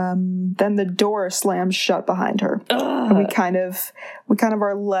 and then the door slams shut behind her. And we kind of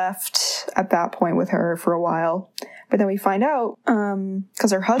are left at that point with her for a while. But then we find out,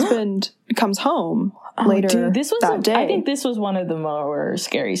 because her husband comes home later dude, this was that day. I think this was one of the more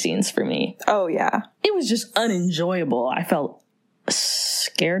scary scenes for me. Oh, yeah. It was just unenjoyable. I felt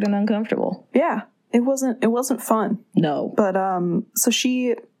scared and uncomfortable. Yeah. It wasn't fun. No. But, so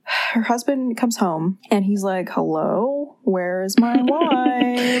her husband comes home and he's like, hello, where is my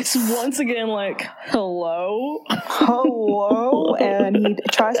wife? Once again, like, hello? Hello? And he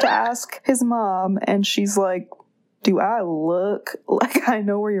tries to ask his mom and she's like, do I look like I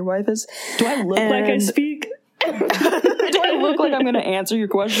know where your wife is? Do I look like I speak? Do I look like I'm going to answer your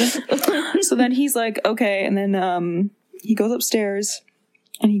question? So then he's like, okay. And then he goes upstairs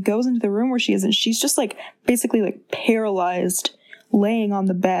and he goes into the room where she is. And she's just like basically like paralyzed, laying on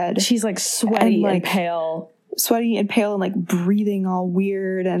the bed. She's like sweaty and pale. Sweaty and pale and like breathing all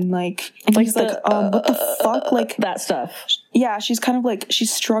weird. And like, and he's like, what the fuck? Like that stuff. Yeah, she's kind of like,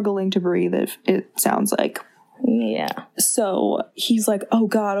 she's struggling to breathe, it sounds like. Yeah. So he's like, oh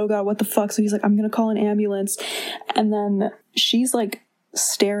God, what the fuck? So he's like, I'm gonna call an ambulance. And then she's like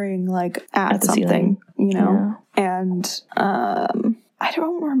staring like at something, ceiling. You know? Yeah. And I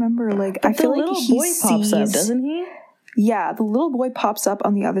don't remember, like, I feel like the little boy pops up, doesn't he? Yeah, the little boy pops up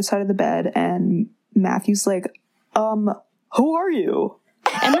on the other side of the bed and Matthew's like, who are you?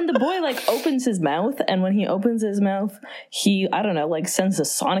 And then the boy like opens his mouth, and when he opens his mouth, he, I don't know, like sends a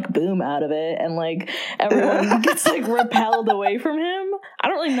sonic boom out of it, and like everyone gets like repelled away from him. I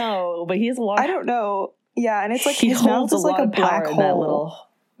don't really know, but he has a lot. I don't know. Yeah, and it's like his mouth is like a black hole. In that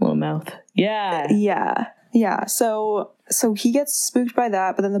little mouth. Yeah. Yeah. So he gets spooked by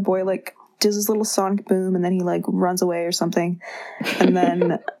that, but then the boy like does his little sonic boom, and then he like runs away or something. And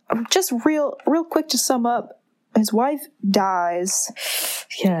then just real quick to sum up, his wife dies.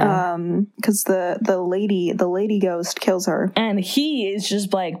 Yeah. Because the lady ghost kills her. And he is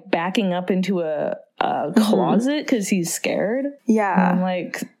just like backing up into a closet because he's scared. Yeah. And I'm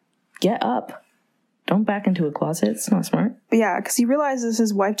like, get up. Don't back into a closet. It's not smart. Yeah, because he realizes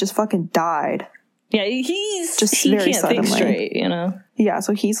his wife just fucking died. Yeah, he can't think straight, you know? Yeah,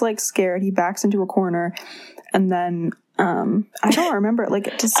 so he's like scared. He backs into a corner. And then I don't remember,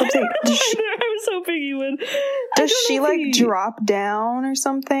 like, does something I was hoping you would. Does she like drop down or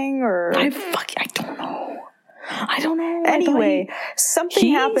something, or I don't know. Anyway,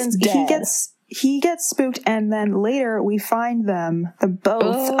 something happens. Dead. He gets spooked, and then later we find them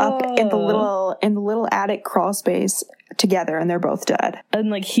both up in the little attic crawl space together, and they're both dead.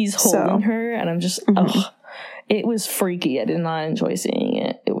 And like he's holding her, and I'm just it was freaky. I did not enjoy seeing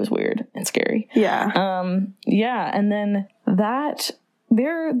it. It was weird and scary. Yeah. Yeah, and then that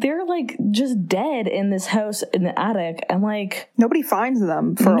they're like just dead in this house in the attic, and like nobody finds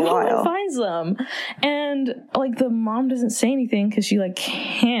them for a while. No one finds them, and like the mom doesn't say anything because she like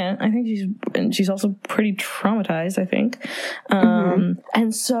can't. I think she's also pretty traumatized, I think.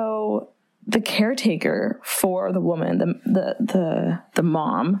 And so the caretaker for the woman, the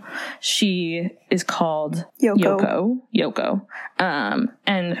mom, she is called Yoko.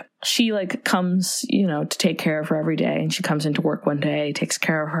 And she like comes, to take care of her every day. And she comes into work one day, takes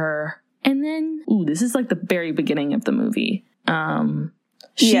care of her. And then, this is like the very beginning of the movie. I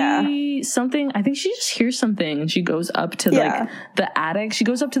think she just hears something, and she goes up to like the attic. She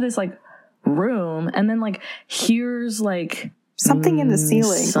goes up to this like room, and then like hears like something in the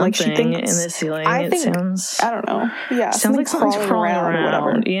ceiling. Like she thinks in the ceiling. I don't know. Yeah, sounds like something's crawling around or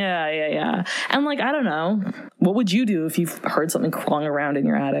whatever. Yeah. And like, I don't know. What would you do if you heard something crawling around in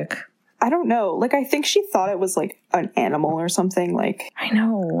your attic? I don't know. Like, I think she thought it was like an animal or something. Like, I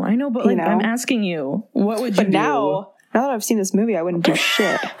know. But like, I'm asking you, what would you do? Now that I've seen this movie, I wouldn't do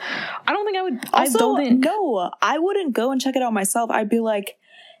shit. I don't think I would. Also, no, I wouldn't go and check it out myself. I'd be like,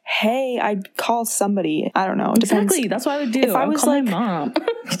 hey, I'd call somebody. I don't know. Exactly. That's what I would do. If I was call like, my mom.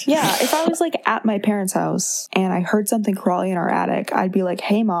 Yeah. If I was like at my parents' house and I heard something crawling in our attic, I'd be like,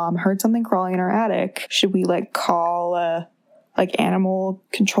 hey, mom, heard something crawling in our attic. Should we like call like animal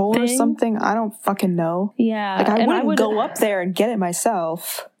control or something? I don't fucking know. Yeah. Like I wouldn't go up there and get it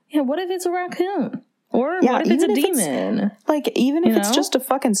myself. Yeah. What if it's a raccoon? Or what if it's a demon? Even if it's just a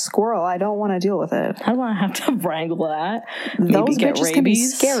fucking squirrel, I don't want to deal with it. I don't want to have to wrangle that. Those bitches can be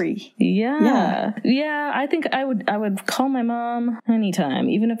scary. Yeah. I think I would call my mom anytime,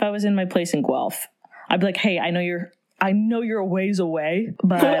 even if I was in my place in Guelph. I'd be like, hey, I know you're a ways away,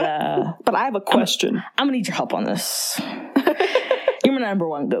 but but I have a question. I'm gonna need your help on this. You're my number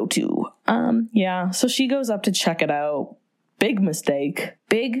one go-to. So she goes up to check it out. Big mistake.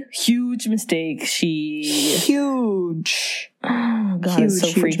 Huge mistake. Huge. Oh, God, it's so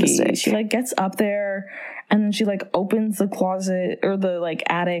freaky. Mistake. She, like, gets up there, and then she, like, opens the closet, or the, like,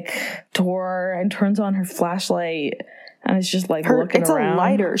 attic door, and turns on her flashlight, And it's just like looking around. It's a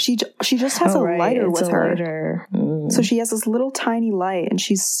lighter. She just has a lighter with her. Lighter. So she has this little tiny light, and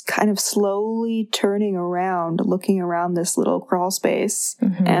she's kind of slowly turning around, looking around this little crawl space,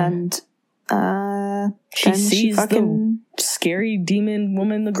 and she sees the scary demon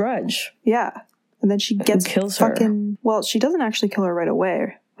woman, the Grudge. Yeah, and then she kills her. Well, she doesn't actually kill her right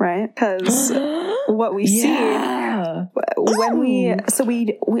away, right? Because what we see when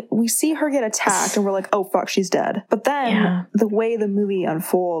we see her get attacked, and we're like, oh fuck, she's dead. But then the way the movie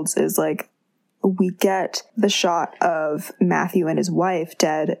unfolds is like, we get the shot of Matthew and his wife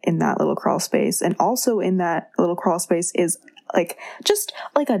dead in that little crawl space. And also in that little crawl space is like just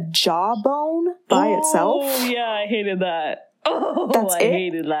like a jawbone by itself. Oh, yeah, I hated that. I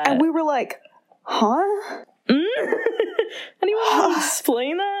hated that. And we were like, huh? Anyone want to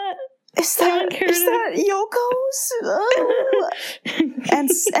explain that? Is that Yoko's? Oh.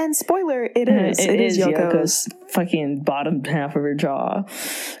 and spoiler, it is. It is Yoko's fucking bottom half of her jaw.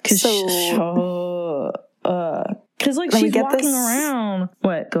 Because like she's walking around.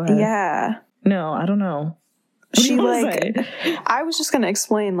 What? Go ahead. Yeah. No, I don't know. She like. I was just gonna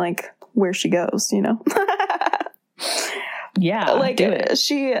explain like where she goes. You know. Yeah, like do it.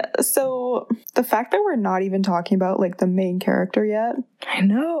 So the fact that we're not even talking about like the main character yet. I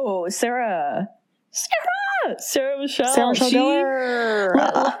know, Sarah Michelle Gellar.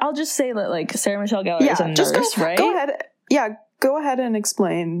 I'll just say that like Sarah Michelle Gellar is a nurse, right? Go ahead. Yeah, go ahead and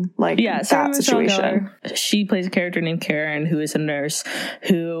explain like that situation. Gellar, she plays a character named Karen, who is a nurse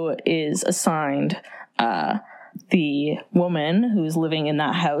who is assigned the woman who's living in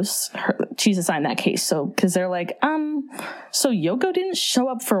that house, she's assigned that case. So, because they're like, so Yoko didn't show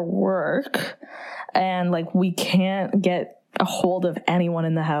up for work, and like we can't get a hold of anyone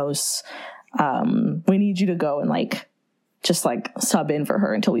in the house. We need you to go and like just like sub in for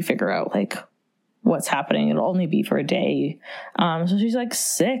her until we figure out like what's happening. It'll only be for a day. So she's like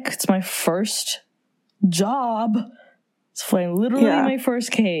sick. It's my first job. It's literally my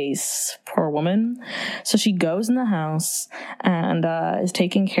first case. Poor woman. So she goes in the house and is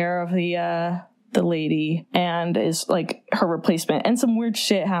taking care of the lady, and is like her replacement. And some weird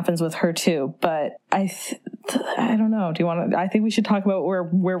shit happens with her too. But I don't know. Do you want to? I think we should talk about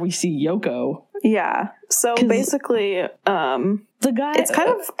where we see Yoko. Yeah. So basically, the guy. It's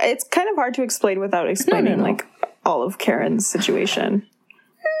kind of hard to explain without explaining like all of Karen's situation.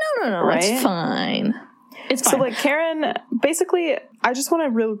 No. Right? It's fine. It's fine. So, like, Karen, basically, I just want to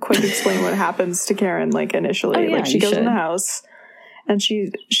real quick explain what happens to Karen, like, initially. Oh, yeah, like, she goes in the house, and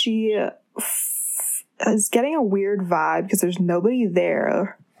she is getting a weird vibe because there's nobody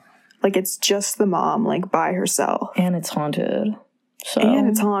there. Like, it's just the mom, like, by herself. And it's haunted.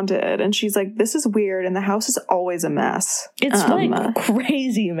 And she's like, this is weird, and the house is always a mess. It's, like,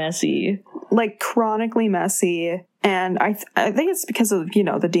 crazy messy. Like, chronically messy. And I think it's because of, you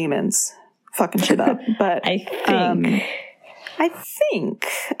know, the demons fucking shit up. But I think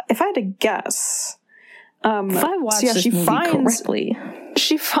if I had to guess, if I watched this movie correctly,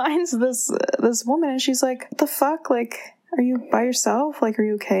 she finds this woman and she's like, what the fuck? Like, are you by yourself? Like, are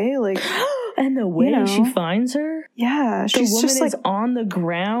you okay? Like, and the way she finds her, she's the woman just is like on the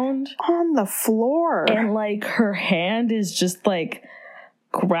ground, on the floor, and like her hand is just like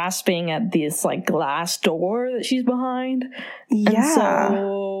grasping at this like glass door that she's behind. And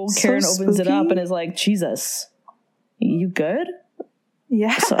so Karen opens it up and is like, Jesus, you good?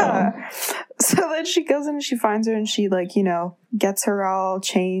 Yeah. So then she goes in and she finds her and she like, you know, gets her all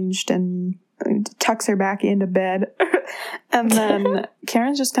changed and tucks her back into bed. And then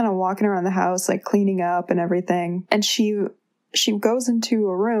Karen's just kind of walking around the house, like cleaning up and everything. And she goes into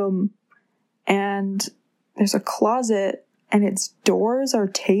a room and there's a closet and its doors are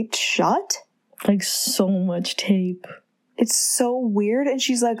taped shut. Like so much tape. It's so weird. And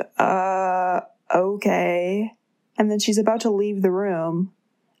she's like, okay. And then she's about to leave the room.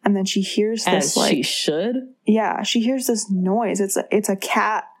 And then she hears this, as she should. Yeah, she hears this noise. It's a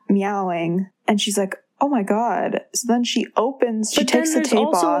cat meowing. And she's like, oh my God. So then she takes the tape off. But then there's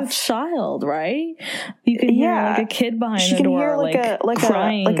also a child, right? You can hear like a kid behind the door,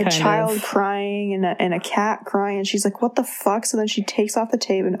 crying, like a child crying and a cat crying. And she's like, what the fuck? So then she takes off the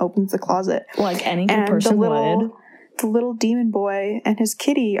tape and opens the closet. Like any good person would. The little demon boy and his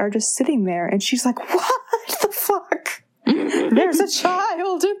kitty are just sitting there. And she's like, what the fuck? There's a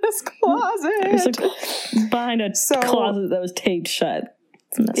child in this closet. Behind a closet that was taped shut.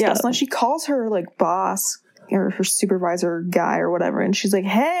 Yeah, so then she calls her like boss or her supervisor guy or whatever, and she's like,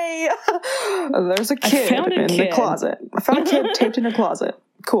 hey, there's a kid in the closet. I found a kid taped in a closet.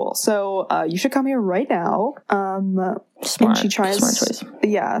 cool. So you should come here right now. Smart. And she tries, Smart choice.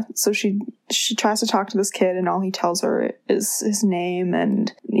 Yeah. So she tries to talk to this kid, and all he tells her is his name.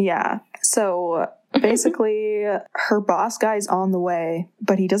 And yeah. So basically, her boss guy's on the way,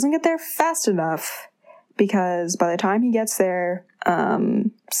 but he doesn't get there fast enough because by the time he gets there,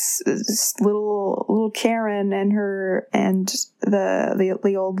 little Karen and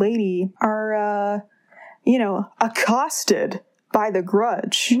the old lady are accosted by the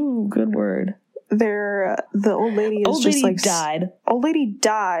Grudge. Ooh, good word. The old lady died. Old lady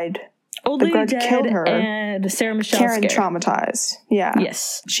died. Old the lady Grudge dead, killed her. and Sarah Michelle Karen scared. traumatized. Yeah.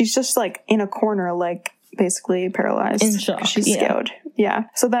 Yes. She's just like in a corner, like basically paralyzed. In shock. She's scared. Yeah.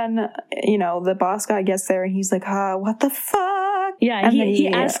 So then, the boss guy gets there and he's like, what the fuck? Yeah, and he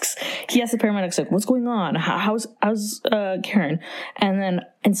asks the paramedics, like, what's going on? How's Karen? And then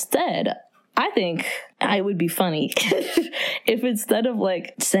instead, I think it would be funny if instead of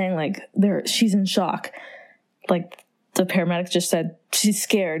like saying like she's in shock, like the paramedics just said she's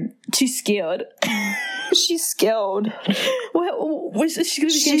scared. She's scared. She's scared. What is she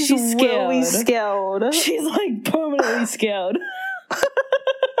gonna be? She's scared. really scared. She's like permanently scared.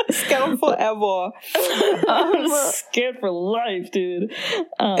 Scared forever. I'm scared for life, dude.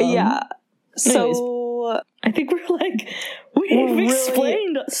 Yeah. So anyways, I think we've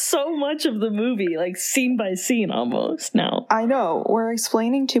explained so much of the movie, like scene by scene almost now. I know we're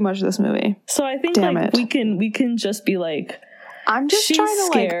explaining too much of this movie. So I think we can just be like, I'm just she's trying to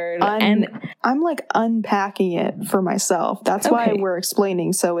scared, and I'm like unpacking it for myself. That's why we're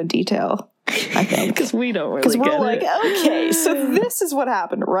explaining so in detail. I think because we don't really we're get like, it. Okay, so this is what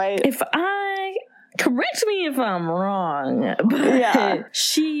happened, right? Correct me if I'm wrong, but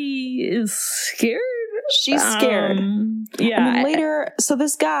she is scared. She's scared. Yeah. And then later, so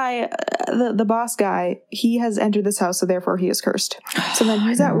this guy, the boss guy, he has entered this house, so therefore he is cursed. So then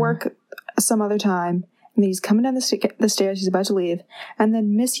he's at work some other time, and then he's coming down the stairs, he's about to leave, and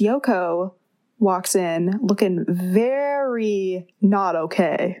then Miss Yoko walks in looking very not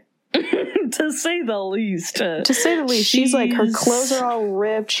okay. To say the least. She's like, her clothes are all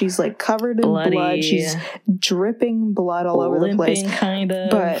ripped. She's like covered in blood. She's dripping blood all over the place. Kind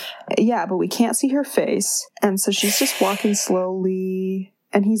of. But we can't see her face. And so she's just walking slowly.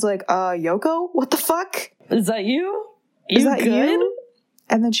 And he's like, Yoko? What the fuck? Is that you? Is that good? You?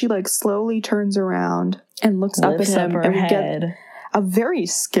 And then she like slowly turns around and looks up at him. And we get a very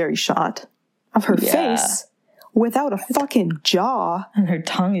scary shot of her face. Without a fucking jaw. And her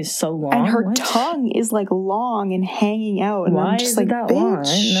tongue is so long. And her tongue is like long and hanging out. And why I'm just is like, that bitch, long? I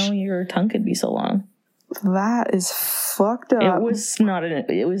didn't know your tongue could be so long. That is fucked up. It was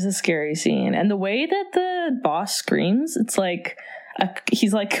it was a scary scene. And the way that the boss screams, it's like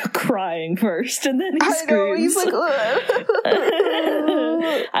he's like crying first and then he screams. Know, he's like,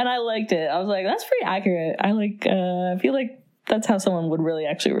 and I liked it. I was like, that's pretty accurate. I feel like that's how someone would really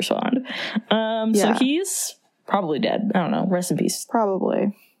actually respond. So he's probably dead. I don't know. Rest in peace.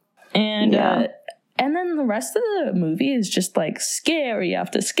 Probably. And then the rest of the movie is just like scary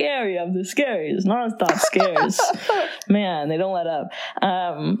after scary after scaries, nonstop scares. Man, they don't let up.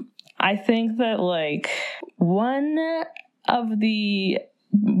 I think that like one of the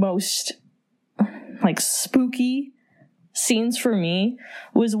most like spooky scenes for me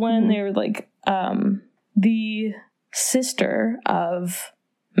was when they were like the sister of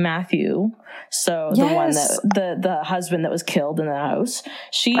Matthew, so the one that the husband that was killed in the house.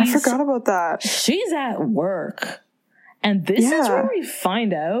 I forgot about that. She's at work, and this is where we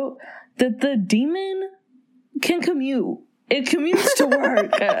find out that the demon can commute. It commutes to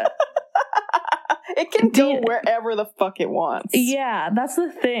work. It can go wherever the fuck it wants. Yeah, that's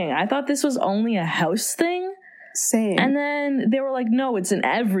the thing. I thought this was only a house thing. Same. And then they were like, no, it's an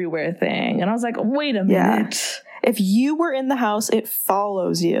everywhere thing. And I was like, wait a minute. If you were in the house, it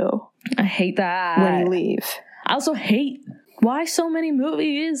follows you. I hate that. When you leave. I also hate why so many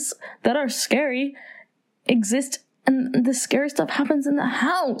movies that are scary exist and the scary stuff happens in the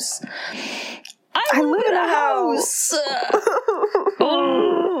house. I live in a house.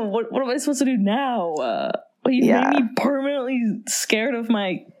 Oh, what am I supposed to do now? You made me permanently scared of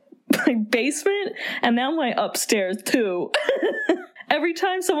my basement and now my upstairs too. Every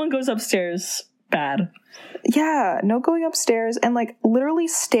time someone goes upstairs, bad. Yeah, no going upstairs, and like literally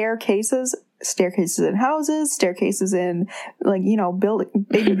staircases in houses, staircases in like,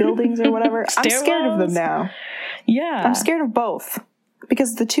 big buildings or whatever. I'm scared of them now. Yeah. I'm scared of both.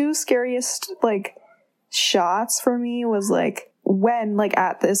 Because the two scariest like shots for me was like when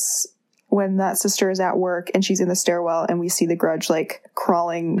that sister is at work and she's in the stairwell and we see the Grudge like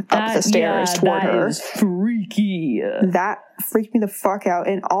crawling up the stairs toward her. That is freaky. freaky. That freaked me the fuck out.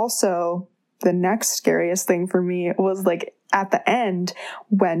 And also, the next scariest thing for me was like at the end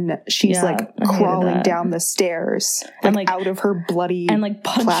when she's like crawling down the stairs, like, and like out of her bloody and like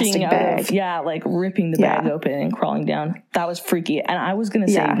punching plastic bag. Like ripping the bag open and crawling down. That was freaky. And I was gonna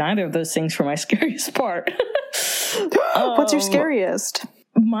say neither of those things for my scariest part. What's your scariest?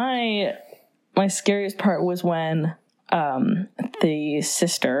 My scariest part was when the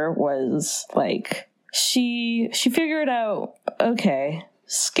sister was like, she figured out, okay,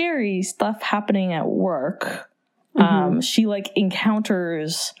 scary stuff happening at work. She like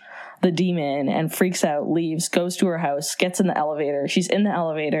encounters the demon and freaks out, leaves, goes to her house, gets in the elevator. She's in the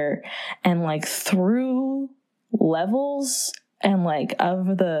elevator, and like through levels and like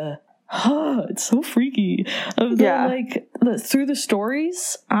of the it's so freaky of the through the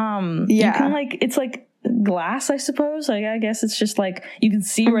stories. You can like, it's like glass, I suppose. Like I guess it's just like you can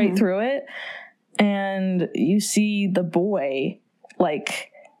see right through it, and you see the boy like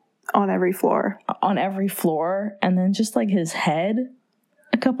on every floor, and then just like his head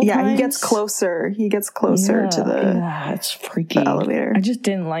a couple times. He gets closer to the it's freaky elevator. I just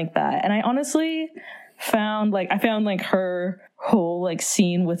didn't like that. And I honestly found her whole like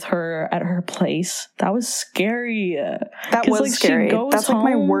scene with her at her place, that was scary. That was like, scary. That's home,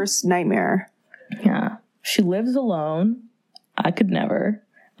 like my worst nightmare. Yeah, she lives alone. I could never.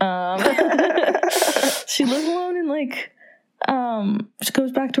 She lives alone in like she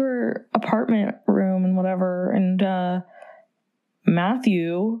goes back to her apartment room and whatever, and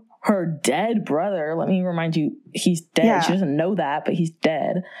Matthew, her dead brother, let me remind you, he's dead. She doesn't know that, but he's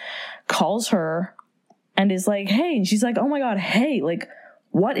dead, calls her and is like, hey, and she's like, oh my god, hey, like,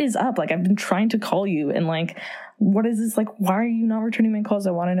 what is up? Like, I've been trying to call you, and like, what is this? Like, why are you not returning my calls?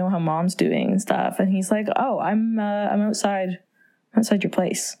 I want to know how mom's doing and stuff. And he's like, oh, I'm outside your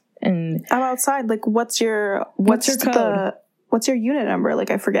place. And I'm outside. Like, what's your code? What's your unit number? Like,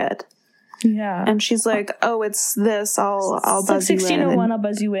 I forget. Yeah. And she's like, oh, it's this. I'll buzz like you in. 1601, I'll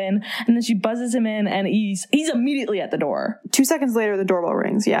buzz you in. And then she buzzes him in, and he's immediately at the door. 2 seconds later, the doorbell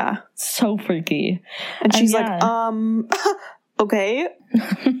rings. Yeah. So freaky. And she's like, okay.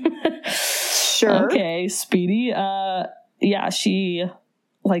 Sure. Okay, Speedy. She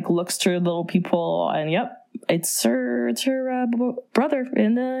like looks through little people, and yep, it's her brother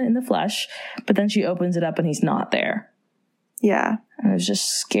in the flesh. But then she opens it up, and he's not there. Yeah. And it was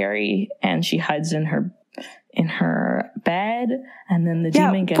just scary, and she hides in her bed, and then the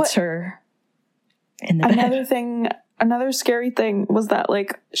demon gets her in the bed. Another scary thing was that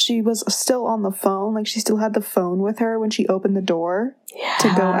like she was still on the phone, like she still had the phone with her when she opened the door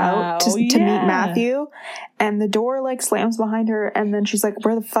to go out to meet Matthew, and the door like slams behind her, and then she's like,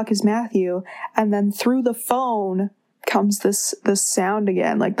 where the fuck is Matthew? And then through the phone comes this sound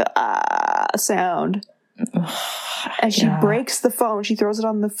again, like the sound. And she breaks the phone. She throws it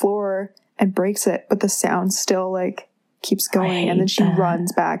on the floor and breaks it, but the sound still like keeps going. And then she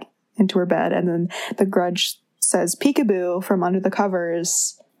runs back into her bed, and then the grudge says peekaboo from under the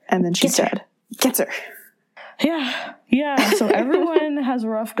covers, and then she's dead. Gets her. Yeah. So everyone has a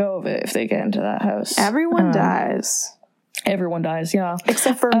rough go of it if they get into that house. Everyone dies. Everyone dies, yeah.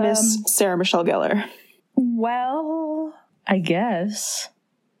 Except for Miss Sarah Michelle Gellar. Well, I guess.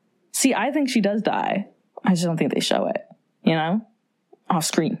 See, I think she does die. I just don't think they show it, off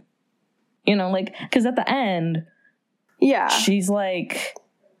screen. Like, because at the end, she's like,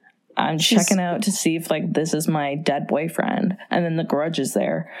 I'm checking out to see if, like, this is my dead boyfriend. And then the grudge is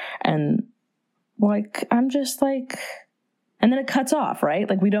there. And, like, I'm just like, and then it cuts off, right?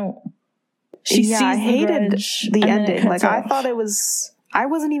 Like, we don't, she sees I hated grudge, the ending. Like, I thought it was, I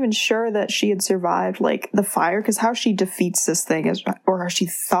wasn't even sure that she had survived, like, the fire. Because how she defeats this thing is, or how she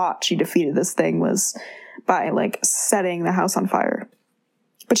thought she defeated this thing was by like setting the house on fire.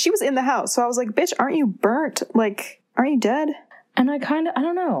 But she was in the house, so I was like, bitch, aren't you burnt? Like, aren't you dead? And I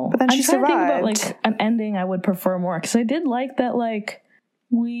don't know. But then she survived. Think about like an ending I would prefer more, because I did like that, like,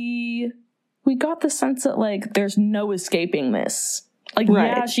 we got the sense that like there's no escaping this. Like,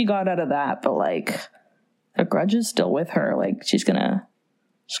 yeah, she got out of that, but like the grudge is still with her. Like, she's gonna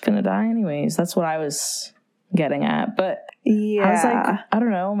die anyways. That's what I was getting at. But I was like, I don't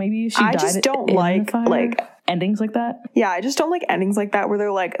know, maybe she died. I just don't like endings like that. Yeah, I just don't like endings like that where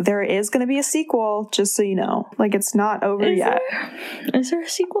they're like, there is going to be a sequel, just so you know. Like, it's not over yet. Is there a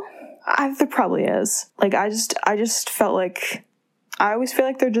sequel? There probably is. Like, I just felt like, I always feel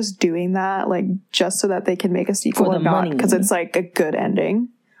like they're just doing that, like, just so that they can make a sequel or not, because it's like a good ending.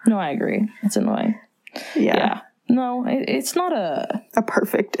 No, I agree. It's annoying. Yeah. No, it's not a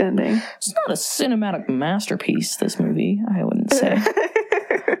perfect ending. It's not a cinematic masterpiece, this movie, I wouldn't say.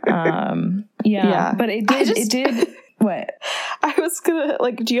 Yeah. But it did what? I was gonna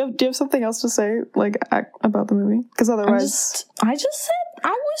do you have something else to say about the movie? Because otherwise, I was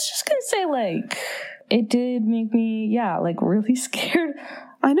just gonna say it did make me really scared.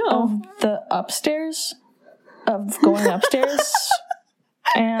 I know of the upstairs, of going upstairs,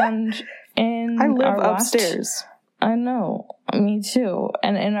 and I live upstairs. I know, me too.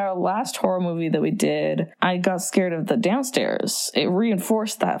 And in our last horror movie that we did, I got scared of the downstairs. It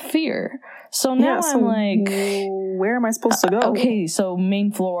reinforced that fear. So now I'm like, where am I supposed to go? Okay, so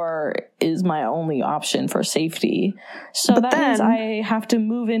main floor is my only option for safety. So that means I have to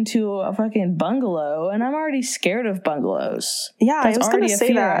move into a fucking bungalow, and I'm already scared of bungalows. Yeah, that's I was already gonna a say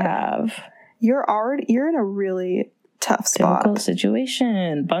fear that. I have. You're in a really tough spot. Difficult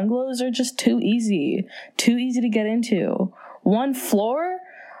situation. Bungalows are just too easy to get into. One floor?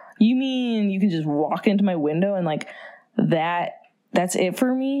 You mean you can just walk into my window and that's it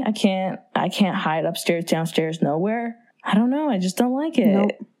for me? I can't hide upstairs, downstairs, nowhere. I don't know. I just don't like it.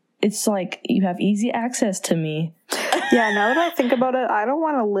 Nope. It's like you have easy access to me. Yeah, now that I think about it, I don't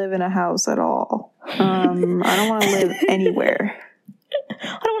want to live in a house at all. I don't want to live anywhere.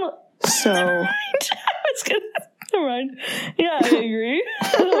 I don't want to. So I was gonna. Never mind. Yeah, I agree.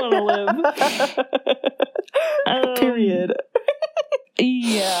 I don't want to live. Period.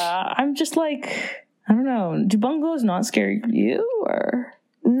 Yeah, I'm just I don't know. Do bungalows not scare you, or?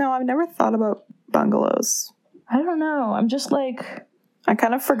 No, I've never thought about bungalows. I don't know. I'm just I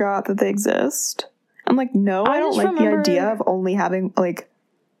kind of forgot that they exist. I'm no, I don't like the idea of only having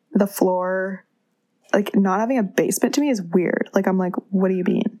the floor, not having a basement. To me is weird. I'm what do you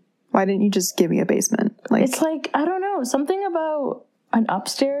mean? Why didn't you just give me a basement? It's I don't know. Something about an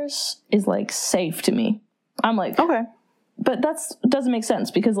upstairs is safe to me. I'm okay. But that doesn't make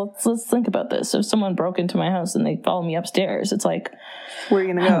sense because let's think about this. If someone broke into my house and they follow me upstairs, it's where are you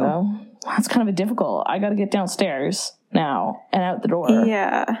gonna go? I don't know. That's kind of difficult. I got to get downstairs now and out the door.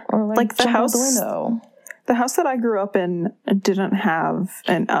 Yeah, or the jump house out the window. The house that I grew up in didn't have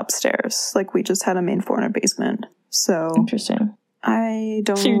an upstairs. We just had a main floor and a basement. So interesting. I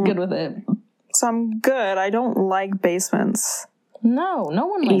don't. So you're good with it. So I'm good. I don't like basements. No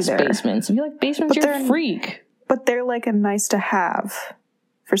one likes basements. If you like basements, you're a freak. But they're a nice to have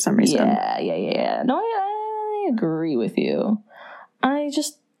for some reason. Yeah. No, I agree with you. I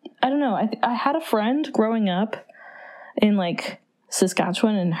don't know. I had a friend growing up in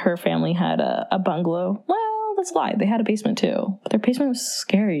Saskatchewan, and her family had a bungalow. Well, that's a lie. They had a basement too. But their basement was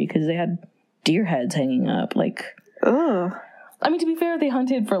scary because they had deer heads hanging up. Ugh. I mean, to be fair, they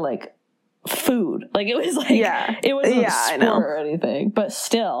hunted for food. It was it wasn't a sport or anything. But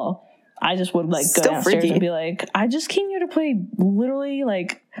still, I just would go downstairs freaky. And be I just came here to play literally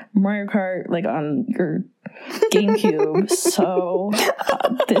Mario Kart on your GameCube. So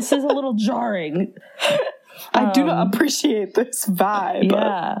this is a little jarring. I do not appreciate this vibe.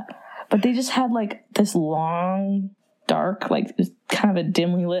 Yeah, but they just had this long, dark, kind of a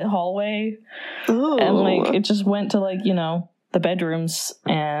dimly lit hallway. Ooh. And it just went to the bedrooms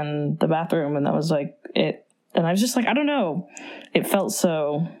and the bathroom, and that was it. And I was just I don't know. It felt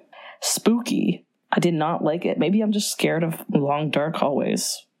so spooky. I did not like it. Maybe I'm just scared of long, dark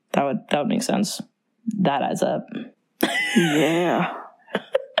hallways. That would make sense. That adds up. Yeah.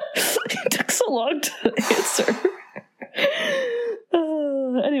 It took so long to answer.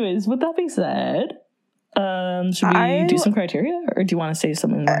 Anyways, with that being said, should we do some criteria, or do you want to say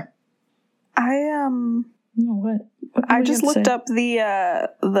something more? What I just looked up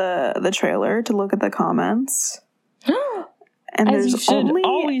the trailer to look at the comments. And as you should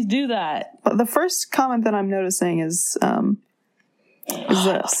always do that. But the first comment that I'm noticing is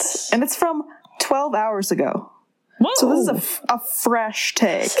this, and it's from 12 hours ago. Whoa. So this is a fresh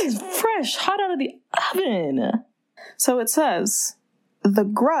take. This is fresh, hot out of the oven. So it says, The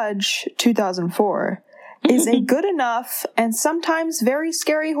Grudge 2004 is a good enough and sometimes very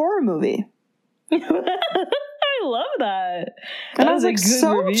scary horror movie. I love that. And I was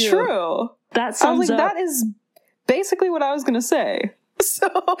so review. True. That sums up. That is basically what I was going to say. So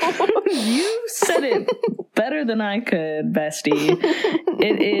you said it better than I could, bestie.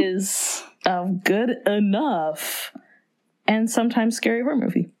 It is a good enough and sometimes scary horror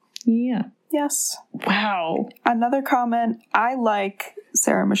movie. Yeah. Yes. Wow. Another comment. I like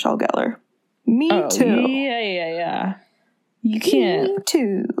Sarah Michelle Gellar. Me too. Yeah. You can't. Me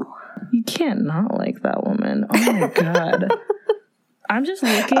too. You can't not like that woman. Oh my god. I'm just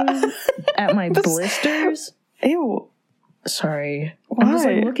looking at my blisters. Ew. Sorry. Why? I'm just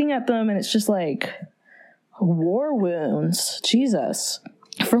looking at them and it's just war wounds. Jesus.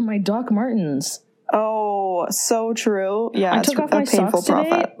 From my Doc Martens. Oh, so true. Yeah, I took off my painful socks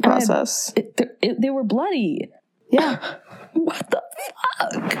today, process. They were bloody. Yeah. What the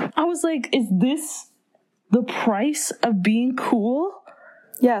fuck? I was like, is this the price of being cool?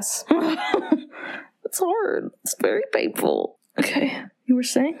 Yes. It's hard. It's very painful. Okay. You were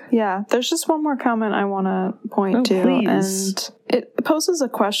saying? Yeah. There's just one more comment I want to point to. Please. And it poses a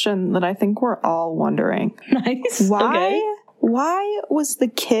question that I think we're all wondering. Nice. Why was the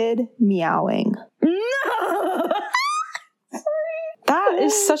kid meowing? No! That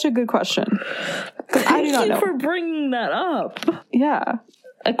is such a good question. I do not know. Thank you for bringing that up. Yeah.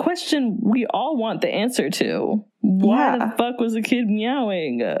 A question we all want the answer to. Why the fuck was the kid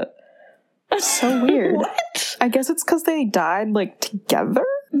meowing? So weird. What? I guess it's because they died, like, together?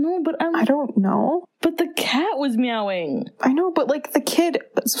 No, but I don't know. But the cat was meowing. I know, but, like, the kid,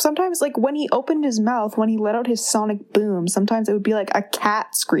 sometimes, like, when he opened his mouth, when he let out his sonic boom, sometimes it would be, like, a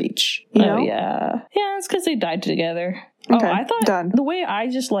cat screech, you know? Oh, yeah. Yeah, it's because they died together. Okay, I thought done. The way I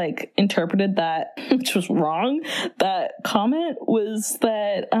just, like, interpreted that, which was wrong, that comment was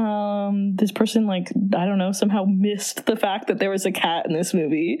that this person, like, I don't know, somehow missed the fact that there was a cat in this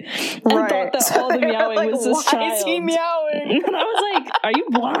movie. And thought that all the meowing like, was this child. Why is he meowing? And I was like, are you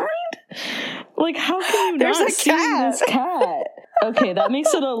blind? Like, how can you There's not a see cat. this cat? Okay, that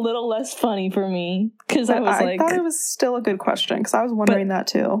makes it a little less funny for me. Because I was like... I thought it was still a good question, because I was wondering that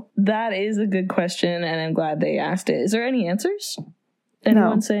too. That is a good question, and I'm glad they asked it. Is there any answers?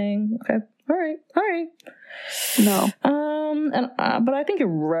 Anyone saying, okay, all right. No. But I think you're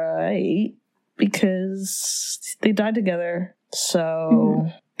right, because they died together, so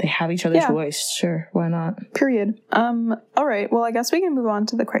they have each other's voice. Sure, why not? Period. All right, well, I guess we can move on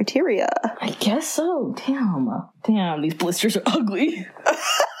to the criteria. I guess so. Damn, these blisters are ugly.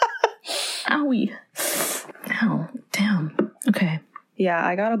 Owie. Ow, damn. Okay. Yeah,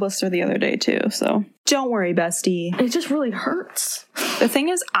 I got a blister the other day too, so don't worry, bestie. It just really hurts. The thing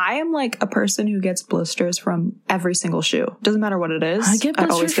is, I am like a person who gets blisters from every single shoe. Doesn't matter what it is. I always get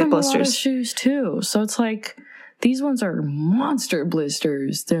blisters from a lot of shoes too. So it's like, these ones are monster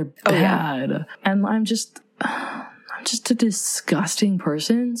blisters. They're bad. Yeah. And I'm just a disgusting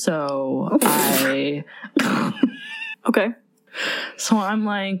person. So Okay. So I'm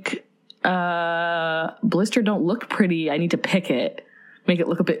like, blister don't look pretty. I need to pick it. Make it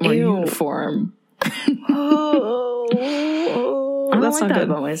look a bit more uniform. I don't like that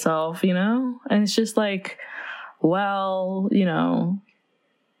about myself, you know? And it's just like, well, you know,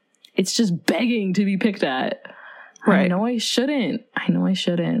 it's just begging to be picked at. Right. I know I shouldn't.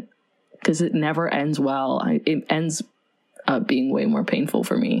 Because it never ends well. It ends up being way more painful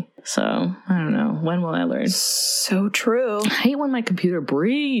for me. So, I don't know. When will I learn? So true. I hate when my computer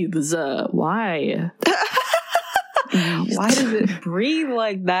breathes. Why? Why does it breathe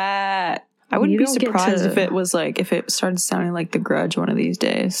like that? I wouldn't be surprised if it started sounding like The Grudge one of these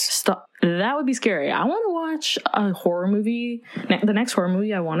days. Stop. That would be scary. I want to watch a horror movie. The next horror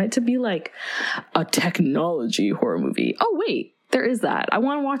movie, I want it to be like a technology horror movie. Oh, wait. There is that. I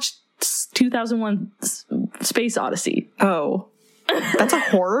want to watch 2001 Space Odyssey. Oh. That's a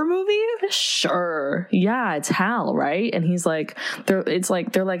horror movie? Sure. Yeah, it's Hal, right? And he's like, they're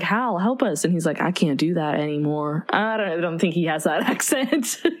like, Hal, help us. And he's like, I can't do that anymore. I don't think he has that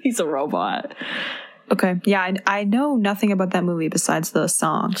accent. He's a robot. Okay. Yeah, I know nothing about that movie besides the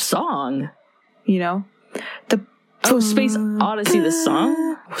song. Song? You know? Space Odyssey, the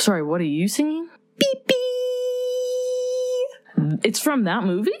song? Sorry, what are you singing? Beep, beep. It's from that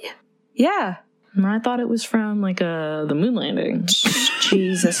movie? Yeah. I thought it was from, like, the moon landing.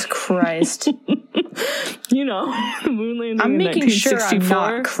 Jesus Christ. You know, the moon landing I'm in making sure 1964.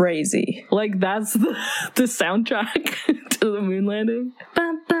 I'm not crazy. Like, that's the soundtrack to the moon landing.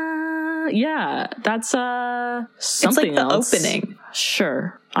 Ba-ba. Yeah, that's something it's like the else. opening.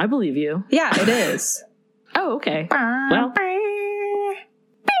 Sure. I believe you. Yeah, it is. Oh, okay. Well.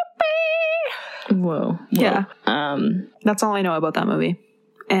 Whoa. Yeah. That's all I know about that movie.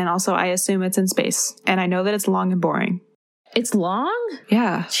 And also, I assume it's in space. And I know that it's long and boring. It's long?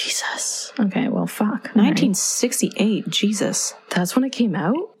 Yeah. Jesus. Okay, well, fuck. 1968. Right. Jesus. That's when it came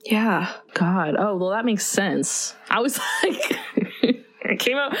out? Yeah. God. Oh, well, that makes sense. I was like... it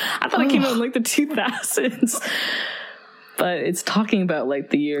came out... I thought it came out in, like, the 2000s. But it's talking about,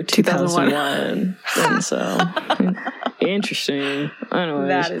 like, the year 2001. And so... interesting. Anyways.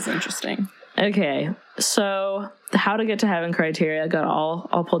 That is interesting. Okay, so how to get to heaven criteria. I got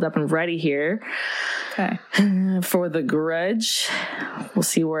all pulled up and ready here. Okay. For The Grudge, we'll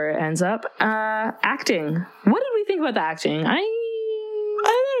see where it ends up. Acting. What did we think about the acting? I think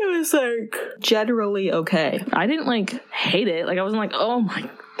it was like generally okay. I didn't like hate it. Like I wasn't like, oh my.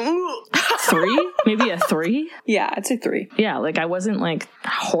 3, maybe a 3. Yeah, I'd say 3. Yeah, like I wasn't like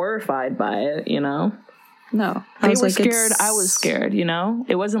horrified by it, you know? No. They were scared, I was scared, you know?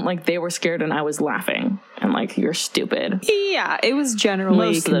 It wasn't like they were scared and I was laughing and like, you're stupid. Yeah, it was generally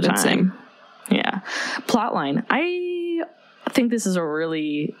most of the convincing. time. Yeah. Plotline. I think this is a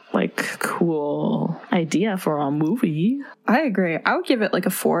really like cool idea for a movie. I agree. I would give it like a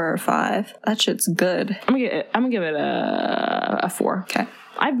 4 or a 5. That shit's good. I'm gonna give it a 4. Okay.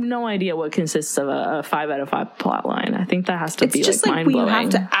 I have no idea what consists of a 5 out of 5 plotline. I think that has to be It's just like like mind-blowing. you have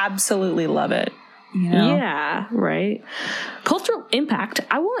to absolutely love it. You know? Yeah, right. Cultural impact.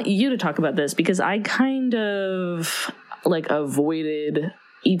 I want you to talk about this because I kind of like avoided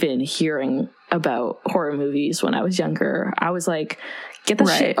even hearing about horror movies when I was younger. I was like, get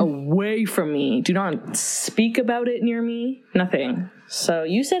that shit away from me. Do not speak about it near me. Nothing. So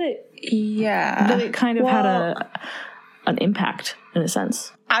you said it. Yeah. That it kind of had an impact in a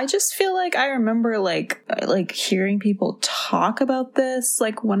sense. I just feel like I remember like hearing people talk about this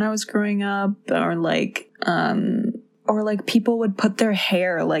like when I was growing up, or like people would put their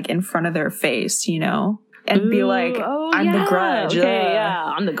hair like in front of their face, you know, and be like, I'm the Grudge. Okay, yeah,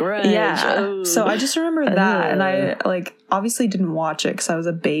 I'm the Grudge. Yeah. Ooh. So I just remember that, and I like obviously didn't watch it because I was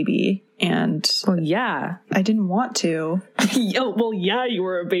a baby, and yeah, I didn't want to. Yeah, you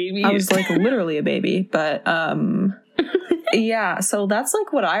were a baby. I was like literally a baby, but yeah, so that's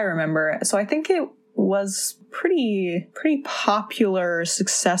like what I remember. So I think it was pretty popular,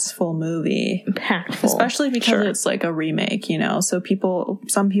 successful movie. Impactful. Especially because it's like a remake, you know. So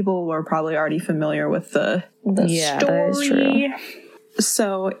some people were probably already familiar with the story. That is true.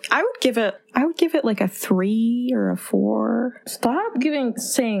 So I would give it like a 3 or a 4. Stop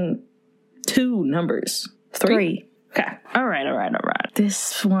saying 2 numbers. 3. Okay. All right.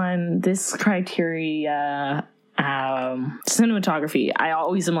 This criteria, cinematography. I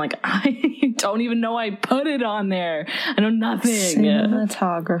always am like, I don't even know I put it on there. I know nothing.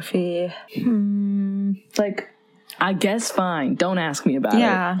 Cinematography. Like, I guess fine. Don't ask me about it.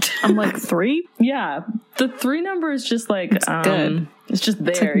 Yeah. I'm like 3? Yeah. The 3 number is just like, it's good. It's just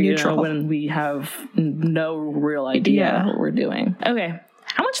there, like neutral. you know, when we have no real idea what we're doing. Okay.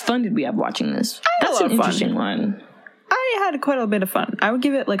 How much fun did we have watching this? That's an interesting one. I had quite a bit of fun. I would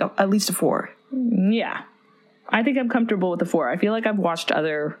give it like at least a 4. Yeah. I think I'm comfortable with the 4. I feel like I've watched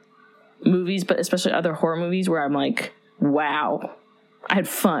other movies, but especially other horror movies where I'm like, wow, I had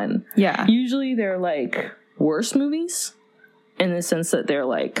fun. Yeah. Usually they're like worse movies in the sense that they're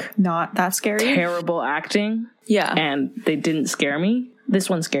like not that scary. Terrible acting. Yeah. And they didn't scare me. This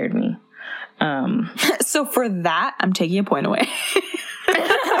one scared me. So for that, I'm taking a point away.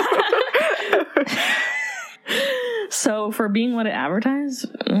 So for being what it advertised,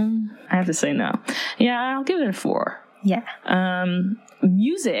 I have to say no. Yeah, I'll give it a 4. Yeah.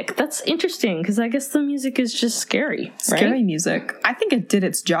 Music. That's interesting because I guess the music is just scary. Scary right? music. I think it did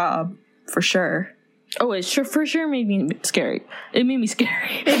its job for sure. Oh, it for sure made me scary. It made me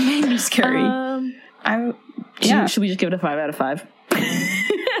scary. It made me scary. Should we just give it a 5 out of 5?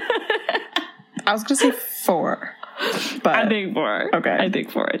 I was gonna say 4, but I think 4. Okay, I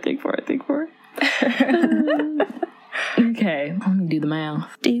think 4. Okay, let me do the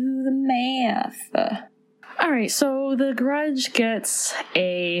math. All right, so The Grudge gets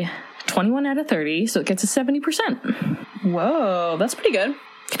a 21 out of 30, so it gets a 70%. Whoa, that's pretty good.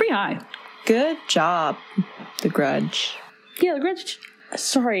 It's pretty high. Good job, The Grudge. Yeah, The Grudge.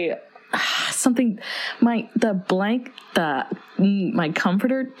 Sorry, something. My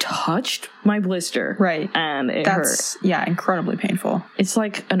comforter touched my blister. Right, and that's hurt. Yeah, incredibly painful. It's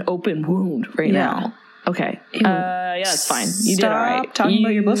like an open wound right now. Okay. Yeah, it's fine. You did all right. Stop talking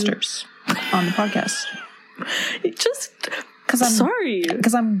about your blisters on the podcast. Just because I'm sorry.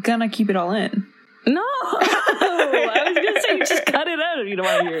 Because I'm gonna keep it all in. No, I was gonna say just cut it out if you don't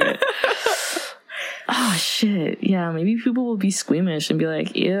want to hear it. Oh shit! Yeah, maybe people will be squeamish and be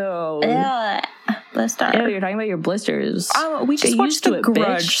like, "Ew, blister." Ew, you're talking about your blisters." We just watched The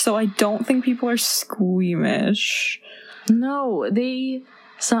Grudge, so I don't think people are squeamish. No,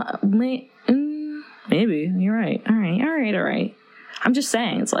 maybe you're right. All right. I'm just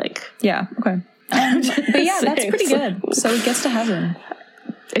saying, it's like okay. But yeah, that's pretty good. So it gets to heaven.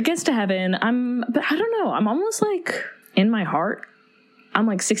 But I don't know. I'm almost like in my heart, I'm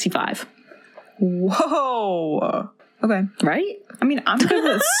like 65. Whoa. Okay. Right? I mean, I'm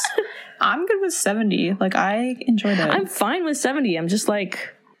good with 70. Like, I enjoyed it. I'm fine with 70. I'm just like,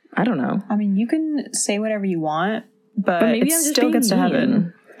 I don't know. I mean, you can say whatever you want, but maybe it still gets to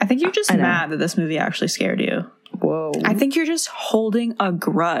heaven. I think you're just mad that this movie actually scared you. Whoa. I think you're just holding a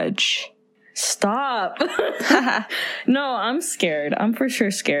grudge. Stop. No, I'm scared. I'm for sure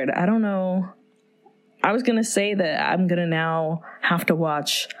scared. I don't know. I was going to say that I'm going to now have to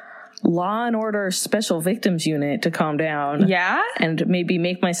watch Law and Order Special Victims Unit to calm down. Yeah? And maybe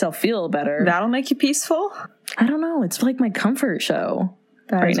make myself feel better. That'll make you peaceful? I don't know. It's like my comfort show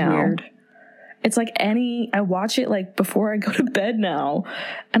right now. Weird. It's like I watch it like before I go to bed now.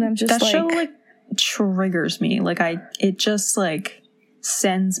 And I'm just that show like triggers me. Like it just like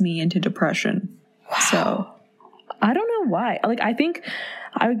sends me into depression. Wow. So I don't know why. Like I think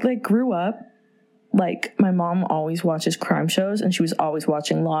I like grew up like my mom always watches crime shows and she was always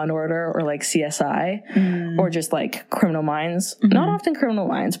watching Law and Order or like CSI or just like Criminal Minds. Not often Criminal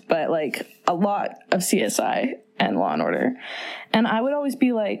Minds, but like a lot of CSI and Law and Order. And I would always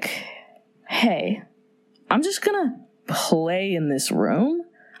be like, hey, I'm just gonna play in this room.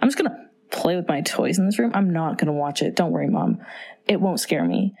 I'm just gonna play with my toys in this room. I'm not gonna watch it. Don't worry, Mom. It won't scare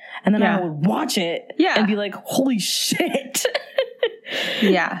me. And then I would watch it and be like, holy shit.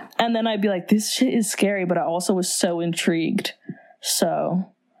 Yeah. And then I'd be like, this shit is scary, but I also was so intrigued.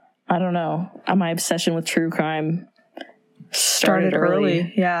 So, I don't know. My obsession with true crime started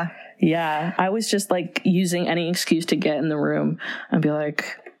early. Yeah. Yeah. I was just like using any excuse to get in the room and be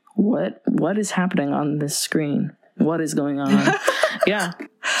like, what is happening on this screen? What is going on? Yeah.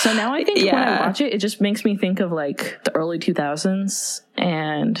 So now I think when I watch it, it just makes me think of like the early 2000s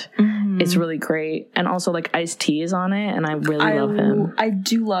and it's really great. And also like Ice-T is on it and I really love him. I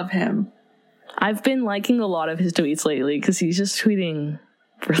do love him. I've been liking a lot of his tweets lately because he's just tweeting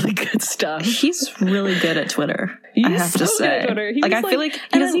really good stuff. He's really good at Twitter. He's I have to say. Good at Twitter. Like I feel like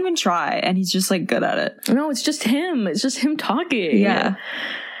he doesn't even try and he's just like good at it. No, it's just him. It's just him talking. Yeah.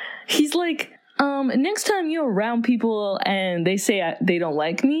 He's like, next time you're around people and they say they don't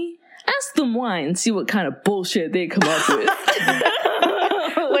like me, ask them why and see what kind of bullshit they come up with.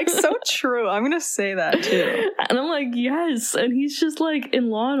 Like, so true. I'm gonna say that too. And I'm like, yes. And he's just like, in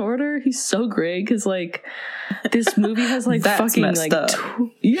Law and Order, he's so great because like this movie has like fucking like this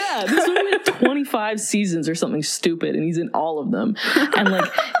movie has 25 seasons or something stupid and he's in all of them. And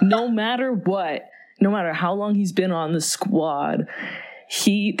like no matter how long he's been on the squad,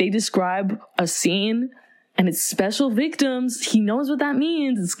 they describe a scene and it's special victims. He knows what that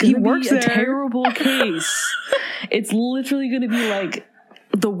means. It's going to be a terrible case. It's literally going to be like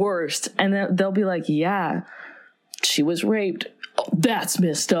the worst. And then they'll be like, yeah, she was raped. Oh, that's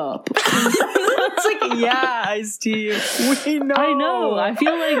messed up. It's like, yeah, Ice-T, we know. I know. I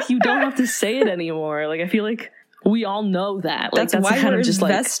feel like you don't have to say it anymore. Like, I feel like we all know that. Like, that's why kind we're of just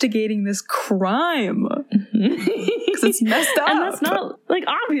investigating this crime. Because it's messed up. And that's not, like,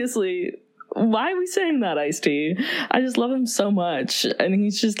 obviously, why are we saying that, Ice-T? I just love him so much. And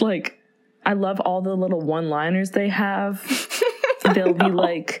he's just like, I love all the little one-liners they have. They'll be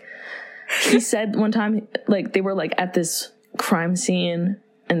like, he said one time, like, they were, like, at this crime scene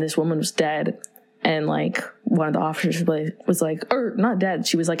and this woman was dead. And, like, one of the officers was like, or not dead,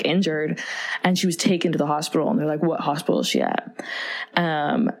 she was, like, injured. And she was taken to the hospital. And they're like, what hospital is she at?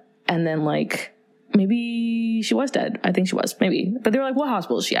 And then, like, maybe she was dead. I think she was, maybe. But they were like, what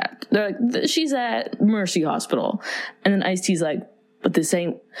hospital is she at? They're like, she's at Mercy Hospital. And then Ice-T's like, but this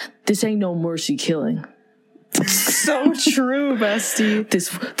ain't no mercy killing. So true, bestie.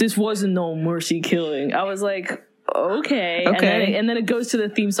 This wasn't no mercy killing. I was like, okay. And then it goes to the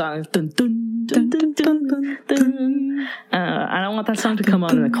theme song. Dun, dun, dun, dun, dun, dun, dun. I don't want that song to come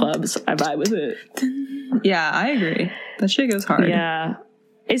on in the clubs. I vibe with it. Yeah, I agree. That shit goes hard. Yeah.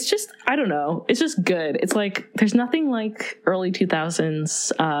 It's just, I don't know. It's just good. It's like, there's nothing like early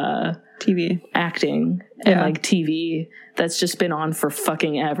 2000s TV acting and like TV that's just been on for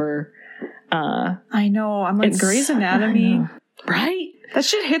fucking ever. I know. I'm like, Grey's Anatomy. Right? That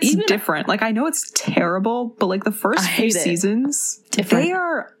shit hits even different. Like, I know it's terrible, but like the first few seasons, they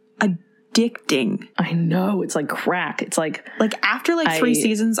are addicting. I know. It's like crack. It's like after like 3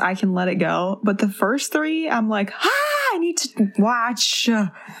 seasons, I can let it go. But the first 3, I'm like, I need to watch.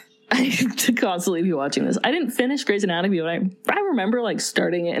 I have to constantly be watching this. I didn't finish Grey's Anatomy, but I remember like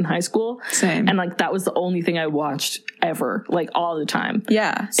starting it in high school. Same. And like that was the only thing I watched ever, like all the time.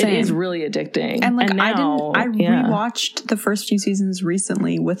 Yeah, same. It is really addicting. And like now, I rewatched the first few seasons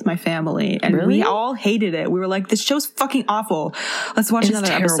recently with my family, and we all hated it. We were like, this show's fucking awful. Let's watch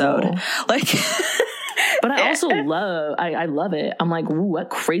another episode. Like, but I also I love it. I'm like, ooh, what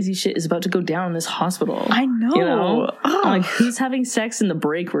crazy shit is about to go down in this hospital? I know. You know? I'm like, who's having sex in the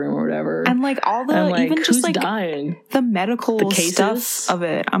break room or whatever? And like all the, like, even just like dying? The medical stuff of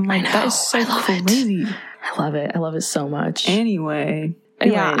it. I'm like, that is so crazy. I love it. I love it so much. Anyway.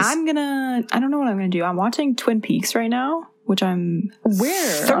 Yeah, I don't know what I'm gonna do. I'm watching Twin Peaks right now, which I'm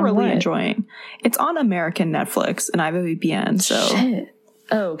thoroughly enjoying. It's on American Netflix, and I have a VPN, so... Shit.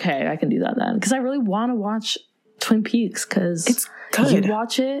 Oh, okay, I can do that then. Because I really want to watch Twin Peaks, because it's good. You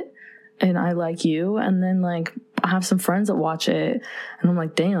watch it, and I like you, and then, like, I have some friends that watch it, and I'm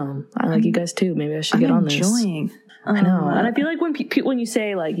like, damn, I like you guys too. Maybe I should get on this. I know. And I feel like when you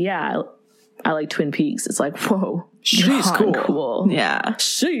say, like, yeah, I like Twin Peaks, it's like, whoa, she's cool. Yeah.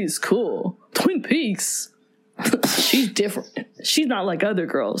 She's cool. Twin Peaks. She's different. She's not like other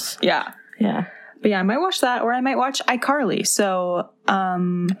girls. Yeah. Yeah. But yeah, I might watch that, or I might watch iCarly. So,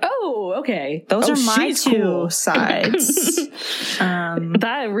 oh, okay. Those are my two sides.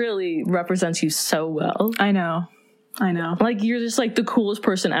 That really represents you so well. I know. Like, you're just like the coolest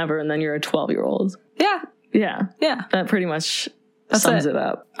person ever, and then you're a 12-year-old. Yeah. Yeah. That pretty much sums it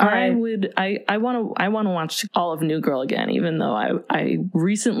up. I want to watch all of New Girl again, even though I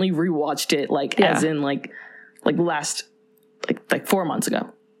recently rewatched it, as in like last 4 months ago.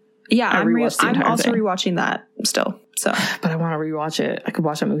 Yeah, I'm also rewatching that still. So, but I want to rewatch it. I could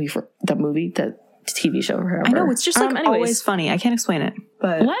watch that TV show forever. I know, it's just always funny. I can't explain it.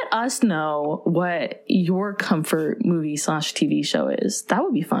 But let us know what your comfort movie / TV show is. That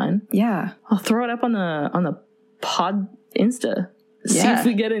would be fun. Yeah, I'll throw it up on the pod Insta. See if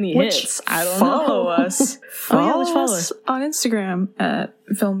we get any hits. I don't know. Follow us. Follow us on Instagram at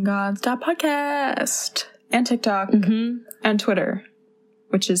filmgods.podcast and TikTok and Twitter,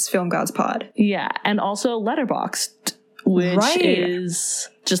 which is Film Gods Pod. Yeah, and also Letterboxd, which is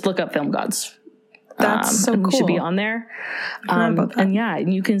just look up Film Gods. That's so cool. We should be on there. And yeah,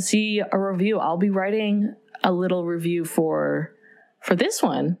 you can see a review. I'll be writing a little review for this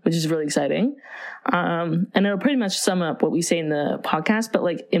one, which is really exciting. And it'll pretty much sum up what we say in the podcast, but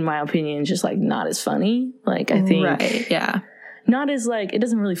like, in my opinion, just like not as funny. Like, I think, not as like, it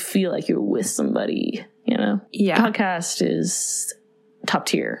doesn't really feel like you're with somebody, you know? Yeah. Podcast is top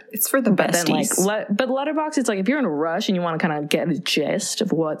tier. It's for the besties. But Letterboxd, it's like, if you're in a rush and you want to kind of get a gist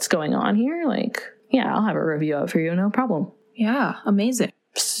of what's going on here, like, yeah, I'll have a review out for you, no problem. Yeah, amazing.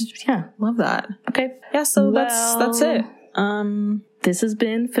 Yeah, love that. Okay. Yeah, so that's it. This has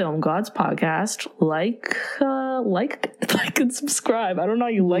been Film Gods Podcast. Like and subscribe. I don't know how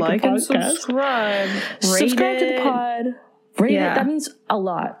you like a podcast. And subscribe. Subscribe to the pod. Rate it. That means a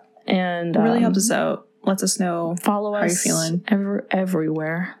lot. And it really helps us out. Lets us know. Follow us. How you're feeling.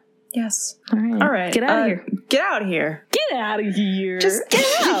 everywhere. Yes. All right. Get out of here. Get out of here. Get out of here. Just get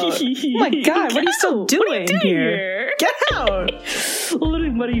out. Oh my God. What are you still doing here? Get out.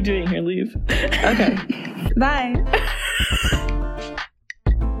 What are you doing here? Leave. Okay. Bye.